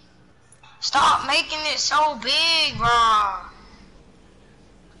 dang. Stop making it so big, bro.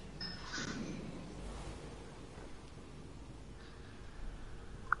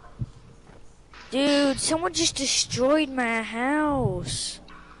 Dude, someone just destroyed my house.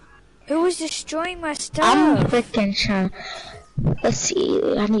 Who was destroying my stuff? I'm freaking trying. Let's see.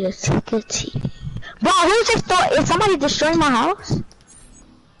 I need a ticket. Bro, who just thought? Is somebody destroying my house?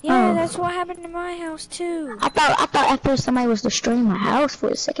 Yeah, Oh. that's what happened to my house too. I thought at first somebody was destroying my house for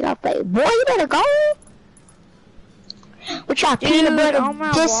a second. I was like, boy, you better go. What y'all peanut butter? All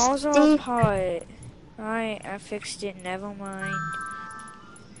my walls are apart. Alright, I fixed it. Never mind.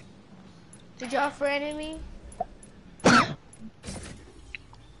 Did y'all friend me?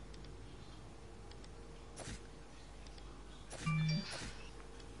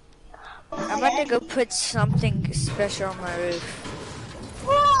 I'm about to go put something special on my roof.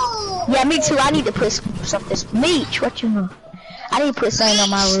 Yeah, me too. I need to put something. Meech, what you know? I need to put something on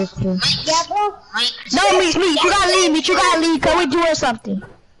my roof too. No, Meech, you gotta leave. Meech, you gotta leave. Cause we doing something.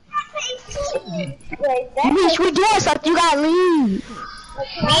 Meech, we doing something. You gotta leave.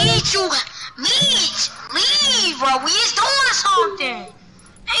 Meech, leave, bro. We is doing something.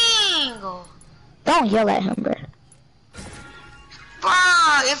 Dang. Don't yell at him, bro. Bro,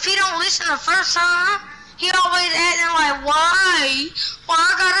 if he don't listen the first time, he always acting like, why? Why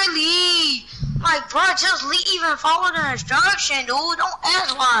I gotta leave? Like, bro, just leave and follow the instruction, dude. Don't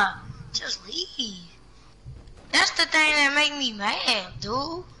ask why. Just leave. That's the thing that make me mad,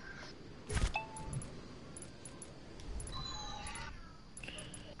 dude.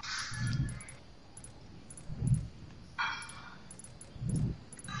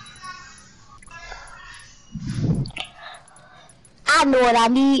 I know what I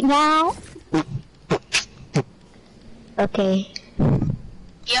need now. Okay.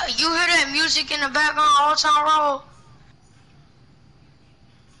 Yeah, you hear that music in the background all the time, bro?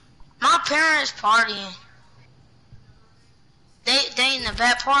 My parents partying. They in the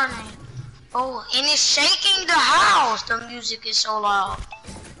back partying. Oh, and it's shaking the house. The music is so loud.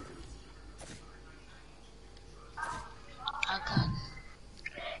 Okay.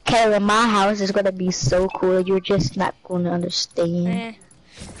 Kayla, my house is gonna be so cool. You're just not gonna understand.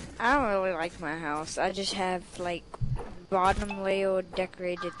 I don't really like my house. I just have like bottom layer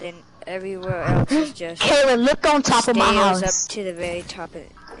decorated, then everywhere else is just Kayla, look on top of my house. up to the very top, and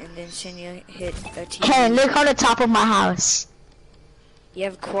then soon you hit a TV. Kayla, look on the top of my house. You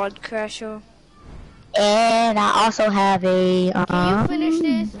have quad crasher. And I also have a. Can you finish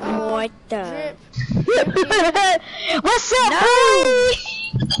this? What the? What's up, No. boy?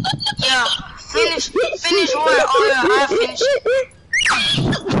 Yeah, finish what? Oh yeah, I finished it.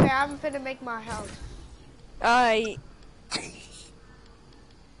 Okay, I'm finna make my house. I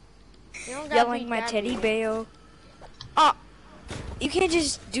You don't gotta yelling be my that teddy rude. bear. Oh, you can't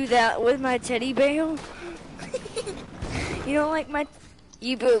just do that with my teddy bear. You don't like my.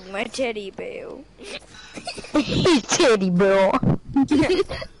 You broke my teddy bear. Teddy bear.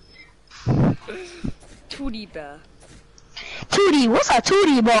 Tootie bear. Tootie, what's a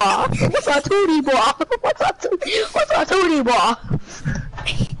tootie bar? What's a tootie bar? What's a tootie bar?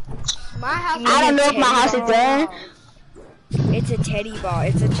 My house. I don't know if my house is done. It's a teddy bar.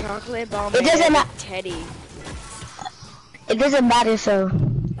 It's a chocolate bar. It doesn't matter. Teddy. It doesn't matter, so.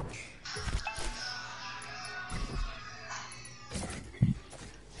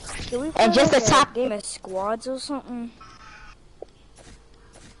 Can we And just the like a top. game of squads or something?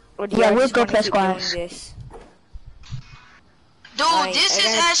 Or do Yeah, y'all we'll just go wanna play keep doing squads. this? Dude, Alright, this I is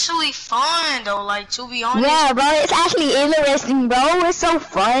gotta- actually fun though. Like, to be honest. Yeah, bro, it's actually interesting, bro. It's so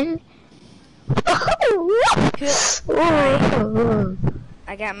fun.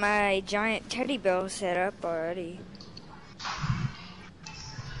 I got my giant teddy bear set up already.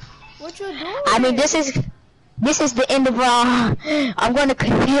 What you doing? I mean, this is the end of I'm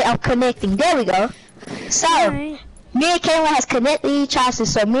connecting. There we go. So, Alright. me and Kayla has connected each other,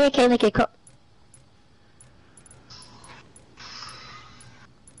 so me and Kayla can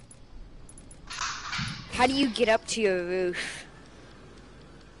How do you get up to your roof?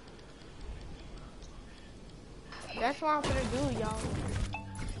 That's what I'm gonna do, y'all.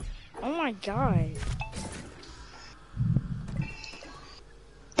 Oh my god.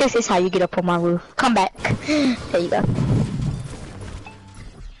 This is how you get up on my roof. Come back. There you go.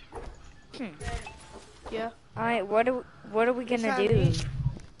 Yeah. Alright, what are we gonna Sorry. do?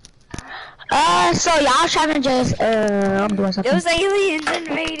 So y'all trying to just I'm doing something. Those aliens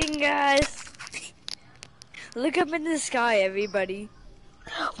invading us! Look up in the sky, everybody.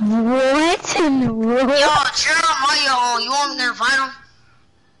 What in the world? Yo, turn on Mario. You want me to invite him?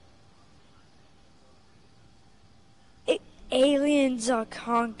 Aliens are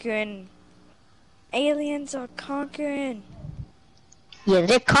conquering Aliens are conquering. Yeah,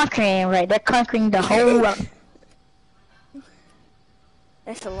 they're conquering, right? They're conquering the whole world.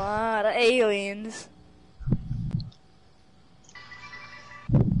 That's a lot of aliens.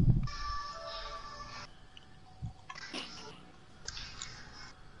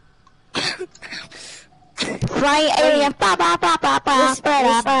 Flying alien, ba ba ba ba ba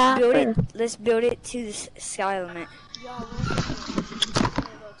ba ba. Let's build it to the sky limit. Y'all, 1 second.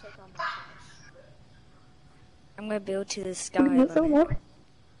 I'm gonna go check on my friends. I'm gonna build to the sky limit.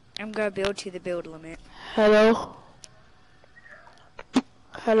 I'm gonna build to the build limit. Hello.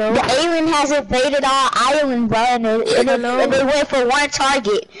 Hello. The alien has invaded our island, bro, and they went for one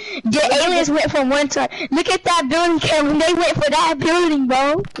target. The aliens went for one target. Look at that building, Cameron. They went for that building,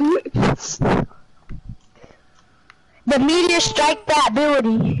 bro. The meteor strike that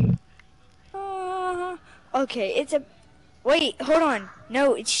building. Okay, it's a... Wait, hold on.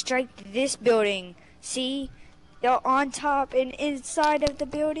 No, it struck this building. See? They're on top and inside of the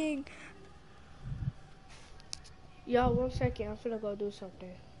building. Y'all, 1 second. I'm finna go do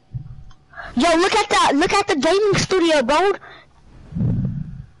something. Yo, look at that. Look at the gaming studio, bro.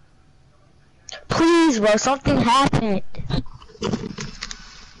 Please, bro, something happened.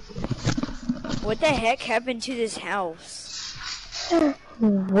 What the heck happened to this house?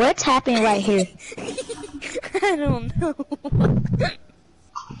 What's happening right here? I don't know.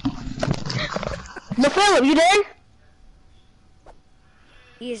 The Philip, you there?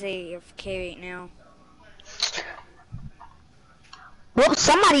 He's AFK right now. Well,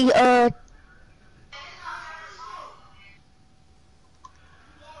 somebody,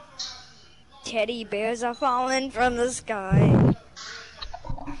 Teddy bears are falling from the sky.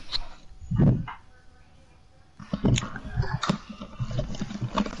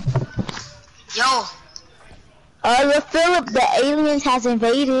 Yo. The Philip, the aliens has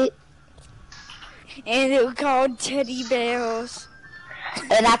invaded. And they were called teddy bears.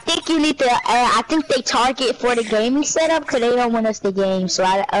 And I think you need to, I think they target for the gaming setup because they don't want us to game. So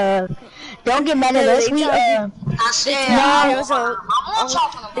don't get mad at us. I said,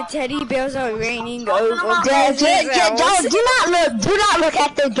 the teddy bears are raining over. Do not look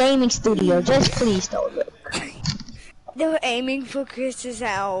at the gaming studio. Just please don't look. They were aiming for Chris's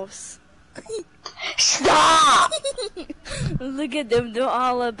house. Stop! Look at them, they're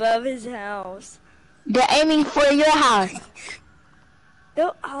all above his house. They're aiming for your house.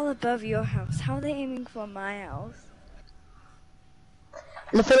 They're all above your house. How are they aiming for my house?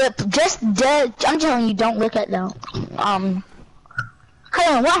 Philip, I'm telling you, don't look at them. Come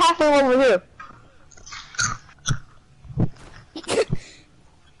on, what happened over here?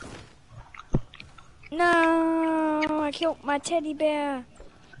 No, I killed my teddy bear.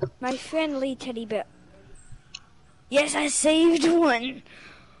 My friendly teddy bear. Yes, I saved one.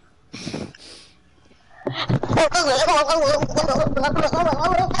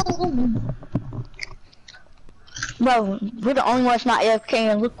 Bro, we're the only ones not AFK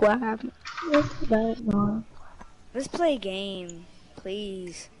and look what happened. Let's play a game,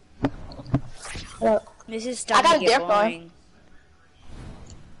 please. Look, This is starting to get boring.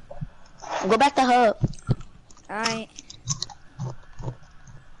 Go back to hub. I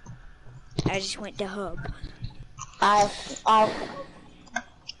just went to hub. I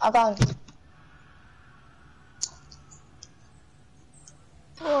got it.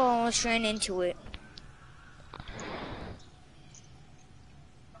 Oh, I almost ran into it.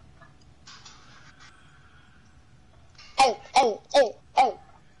 Hey.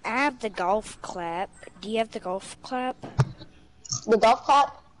 I have the golf clap. Do you have the golf clap? The golf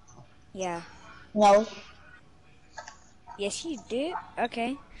clap? Yeah. No. Yes, you do.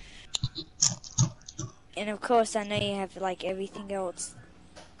 Okay. And of course, I know you have like everything else.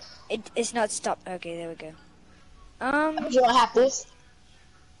 It's not stopped. Okay, there we go. You don't have this?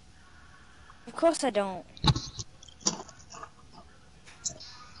 Of course I don't.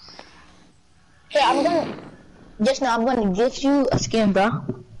 Hey, I'm gonna gift you a skin, bro.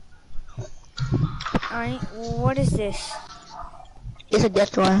 Alright, what is this? It's a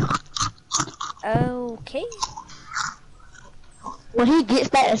death one. Okay. When he gets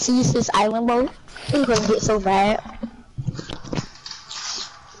back and sees this island mode, he's gonna get so bad.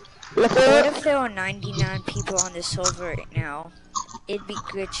 What if there were 99 people on the server right now? It'd be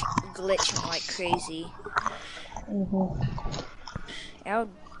glitching like crazy.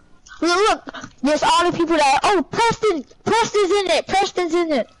 Look, there's all the people that, Preston's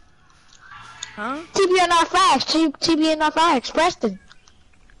in it. Huh? TB on our flags, TB on our flags, Preston.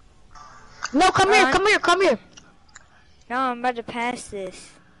 No, come here. No, I'm about to pass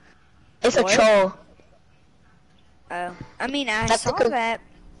this. It's a troll. Oh, I mean, I That's saw that.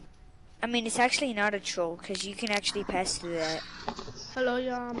 I mean, it's actually not a troll, because you can actually pass through that. Hello,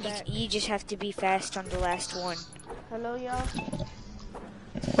 y'all. I'm back. You just have to be fast on the last one. Hello, y'all.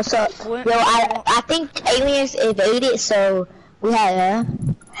 What's up? Yo, I think aliens invaded, so we had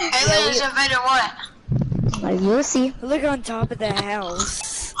Aliens invaded what? Like, you'll see. Look on top of the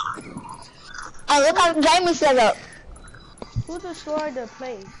house. Oh, look how Jamie set up. Who destroyed the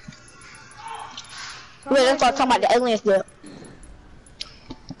place? Wait, let's start talking about the aliens there.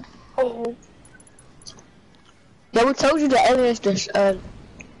 Oh. Yeah, we told you the aliens just, Kaylin?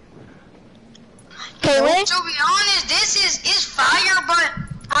 To be honest, it's fire, but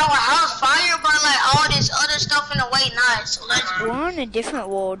our house fire, but like all this other stuff in the way not. So let's. We're on a different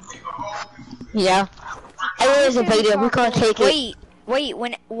world. Yeah. Aliens invaded, we can't take it. Wait,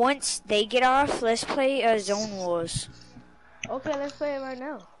 once they get off, let's play Zone Wars. Okay, let's play it right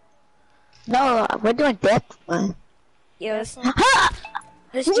now. No, we're doing death one. Yeah, let's do what?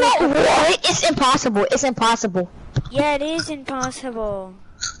 It's impossible. It's impossible. Yeah, it is impossible.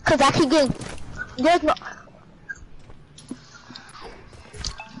 Cause I keep getting. There's no.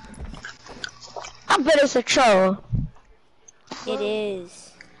 I bet it's a troll. It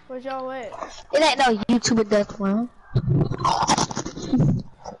is. Where's y'all at? It ain't no YouTuber death one.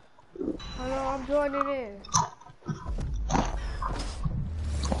 Hello, I'm joining in.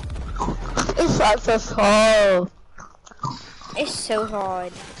 It's such a troll. It's so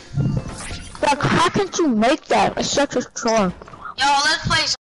hard. Like, how can you make that? It's such a troll. Yo, let's play.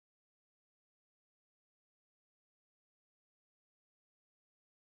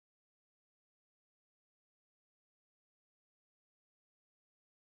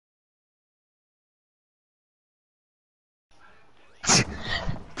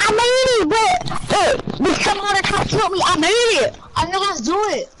 I made it, but this come out and try to kill me. I made it. I know how to do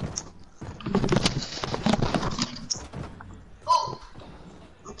it.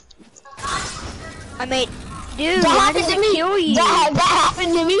 I made, dude, why does it kill you? That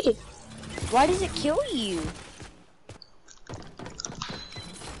happened to me. Why does it kill you?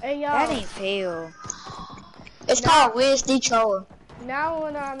 Hey, y'all. That ain't fail. It's called Where's the Troll. Now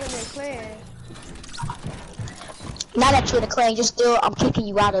when I'm in the clan. Not that you're in the clan, just still, I'm kicking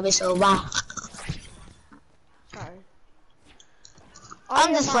you out of it, so bye. Sorry.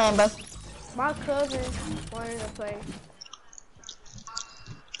 I'm just playing, bro. My cousin wanted to play.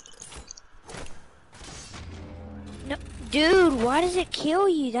 No, dude, why does it kill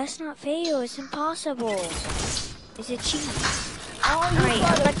you? That's not fail. It's impossible. It's a cheat. Oh, you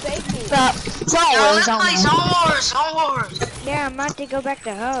gotta fake it. Yo, let's play Zone Wars. Yeah, I'm about to go back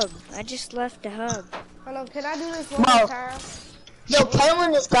to hub. I just left the hub. Hello, can I do this one more time? Yo,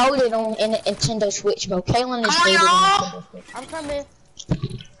 Kaylin is golden on in the Nintendo Switch, bro. Kaylin is golden on Nintendo Switch. I'm coming.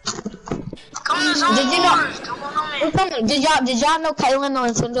 Come to Zone Wars. Come on, man. Did y'all know Kaylin on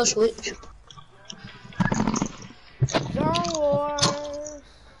Nintendo Switch? Zone Wars.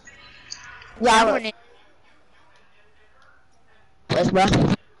 Yeah, yes, bro.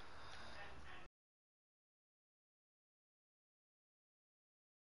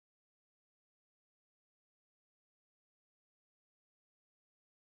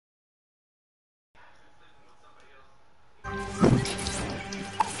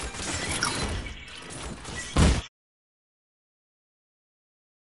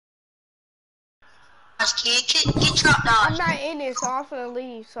 Get dropped off. I'm not in it, so I'm finna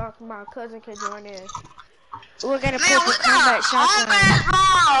leave so my cousin can join in. We're gonna put Man, the we combat got shotgun. combat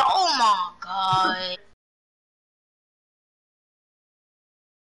rod. Oh my god.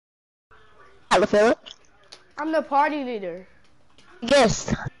 Hello, Philip. I'm the party leader.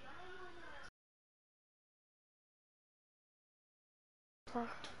 Yes.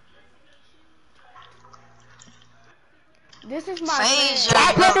 This is my Phase clan.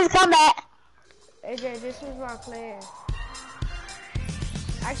 That person's combat. AJ, this is my clan.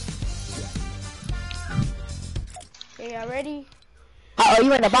 Okay, y'all ready? Oh,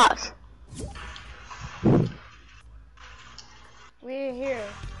 you in the box. We in here.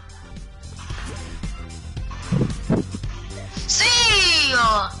 See.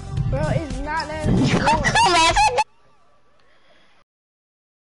 Bro, it's not letting me go.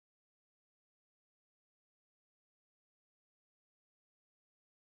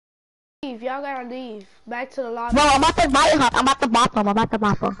 Leave, y'all gotta leave. Back to the lobby. Bro, I'm about to bite him. I'm about to bop him.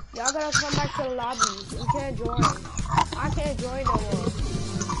 Y'all gotta come back to the lobby. We can't join. I can't join no more.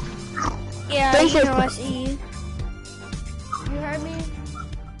 Yeah, you know I see you. You heard me?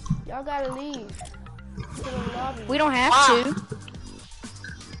 Y'all gotta leave. To the lobby. We don't have to.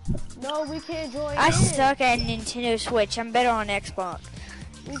 No, we can't join. I in. suck at Nintendo Switch. I'm better on Xbox.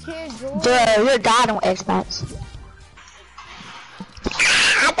 We can't join. Dude, you're God on Xbox.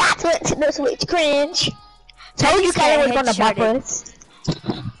 I got it. Nintendo Switch cringe. Told you Kaylin was gonna block us.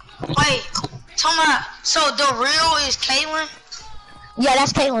 Wait, tell me. So the real is Caitlyn? Yeah,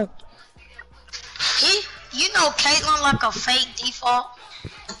 that's Kaylin. You know Caitlyn like a fake default?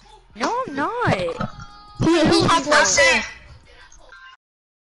 No, I'm not. He has I said.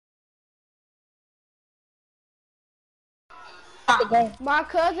 My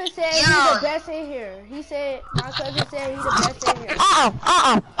cousin said he's the best in here. He said, my cousin said he's the best in here.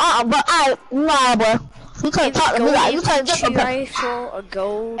 But nah, bro. You can't talk to me like you can't just rifle, a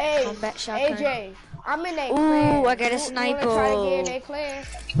gold combat shotgun. AJ, I'm in that clan. Ooh, I got a sniper. You wanna try to get in that clan?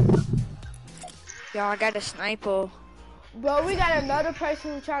 Yo, I got a sniper. Bro, we got another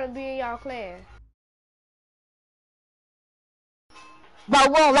person who's trying to be in y'all clan. But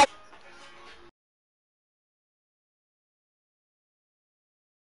won't like.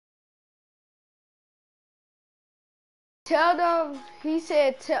 Tell them. He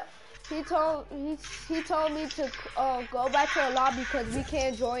said. He told me to go back to the lobby because we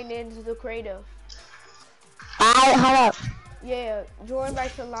can't join into the creative. Alright, hold up. Yeah, join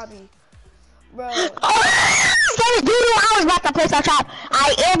back to the lobby, bro. Oh, dude, I was about to place our trap.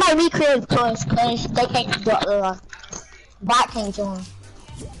 Everybody recreate cause they can't bot can't join.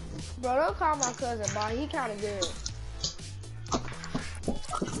 Bro, don't call my cousin bot. He kind of good.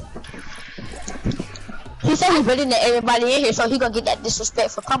 He said he's better than everybody in here, so he gonna get that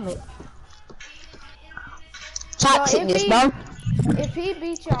disrespectful comment. Toxicness, bro. If he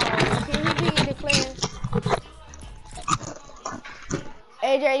beat y'all, can he be in the clan?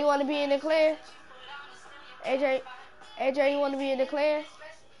 AJ, you wanna be in the clan? AJ, you wanna be in the clan?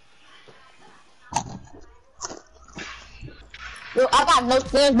 Yo, I got no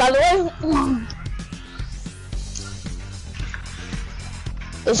skins, by the way.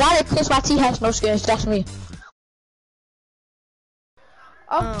 Is that a Chris YT has no skins? That's me.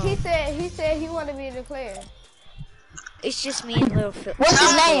 Oh, he said he wanna be in the clan. It's just me and Little Phil. What's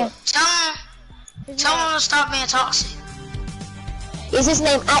his name? Tell him to stop being toxic. Is his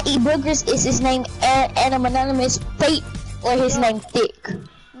name I Eat Boogers? Is his name Anonymous Fate? Or his name Thick?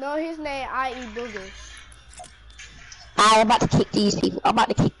 No, his name I Eat Boogers. I'm about to kick these people. I'm about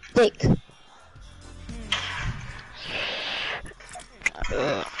to kick Thick.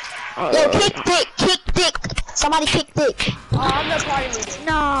 Yo, kick Thick. Somebody kick Thick. Oh, I'm the party leader.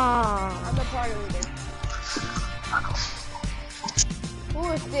 No. I'm the party leader. Who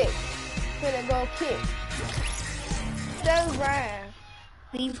is Thick? Finna go kick. That's Brian.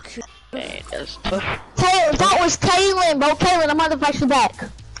 Leave. Taylor, that was Kaylin, bro. Kaylin, I'm about to fight you back.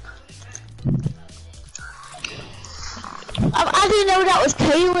 I didn't know that was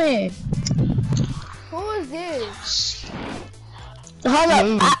Kaylin. Who is this? Hold up,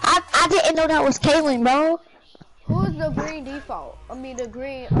 I didn't know that was Kaylin, bro. Who is the green default? I mean the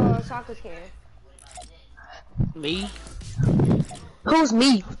green soccer skin. Me. Who's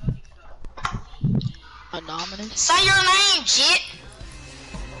me? Anonymous. Say your name, Jit.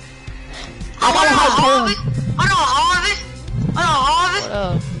 I gotta hide Kaylin. Harvey. What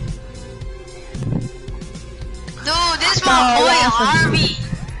up? Dude, this my boy Harvey.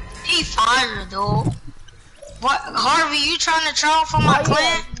 He fired, dude. What, Harvey? You trying to troll for my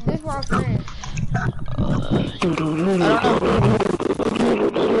clan? Yeah, this my friend.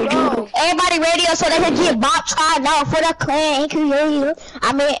 Everybody radio so they can get bot tried out for the clan and creative.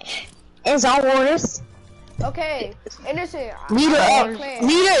 I mean, it's all orders. Okay, Anderson. Leader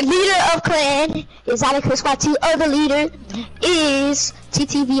of clan is either Chris YT or the leader is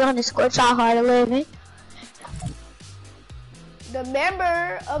TTV_tryhard11. The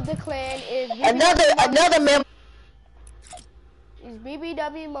member of the clan is another member is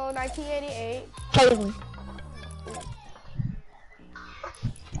BBW Mo 1988. Kaylin.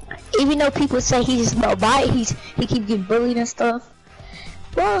 Even though people say he's no bot, he keep getting bullied and stuff.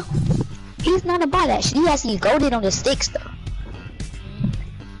 Well, he's not a bot actually. He actually golded on the sticks though.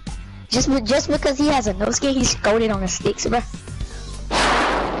 Just because he has a no skin, he's golded on the sticks, bro.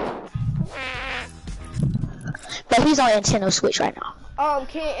 But he's on Nintendo Switch right now.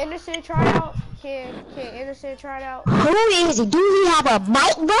 Can Anderson try out? Can Anderson try it out? Who is he? Do he have a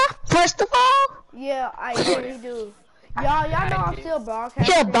mic, bro? First of all? Yeah, I really do. Y'all know I'm still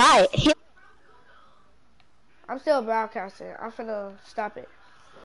broadcasting. He'll buy it. I'm still broadcasting. I'm finna stop it.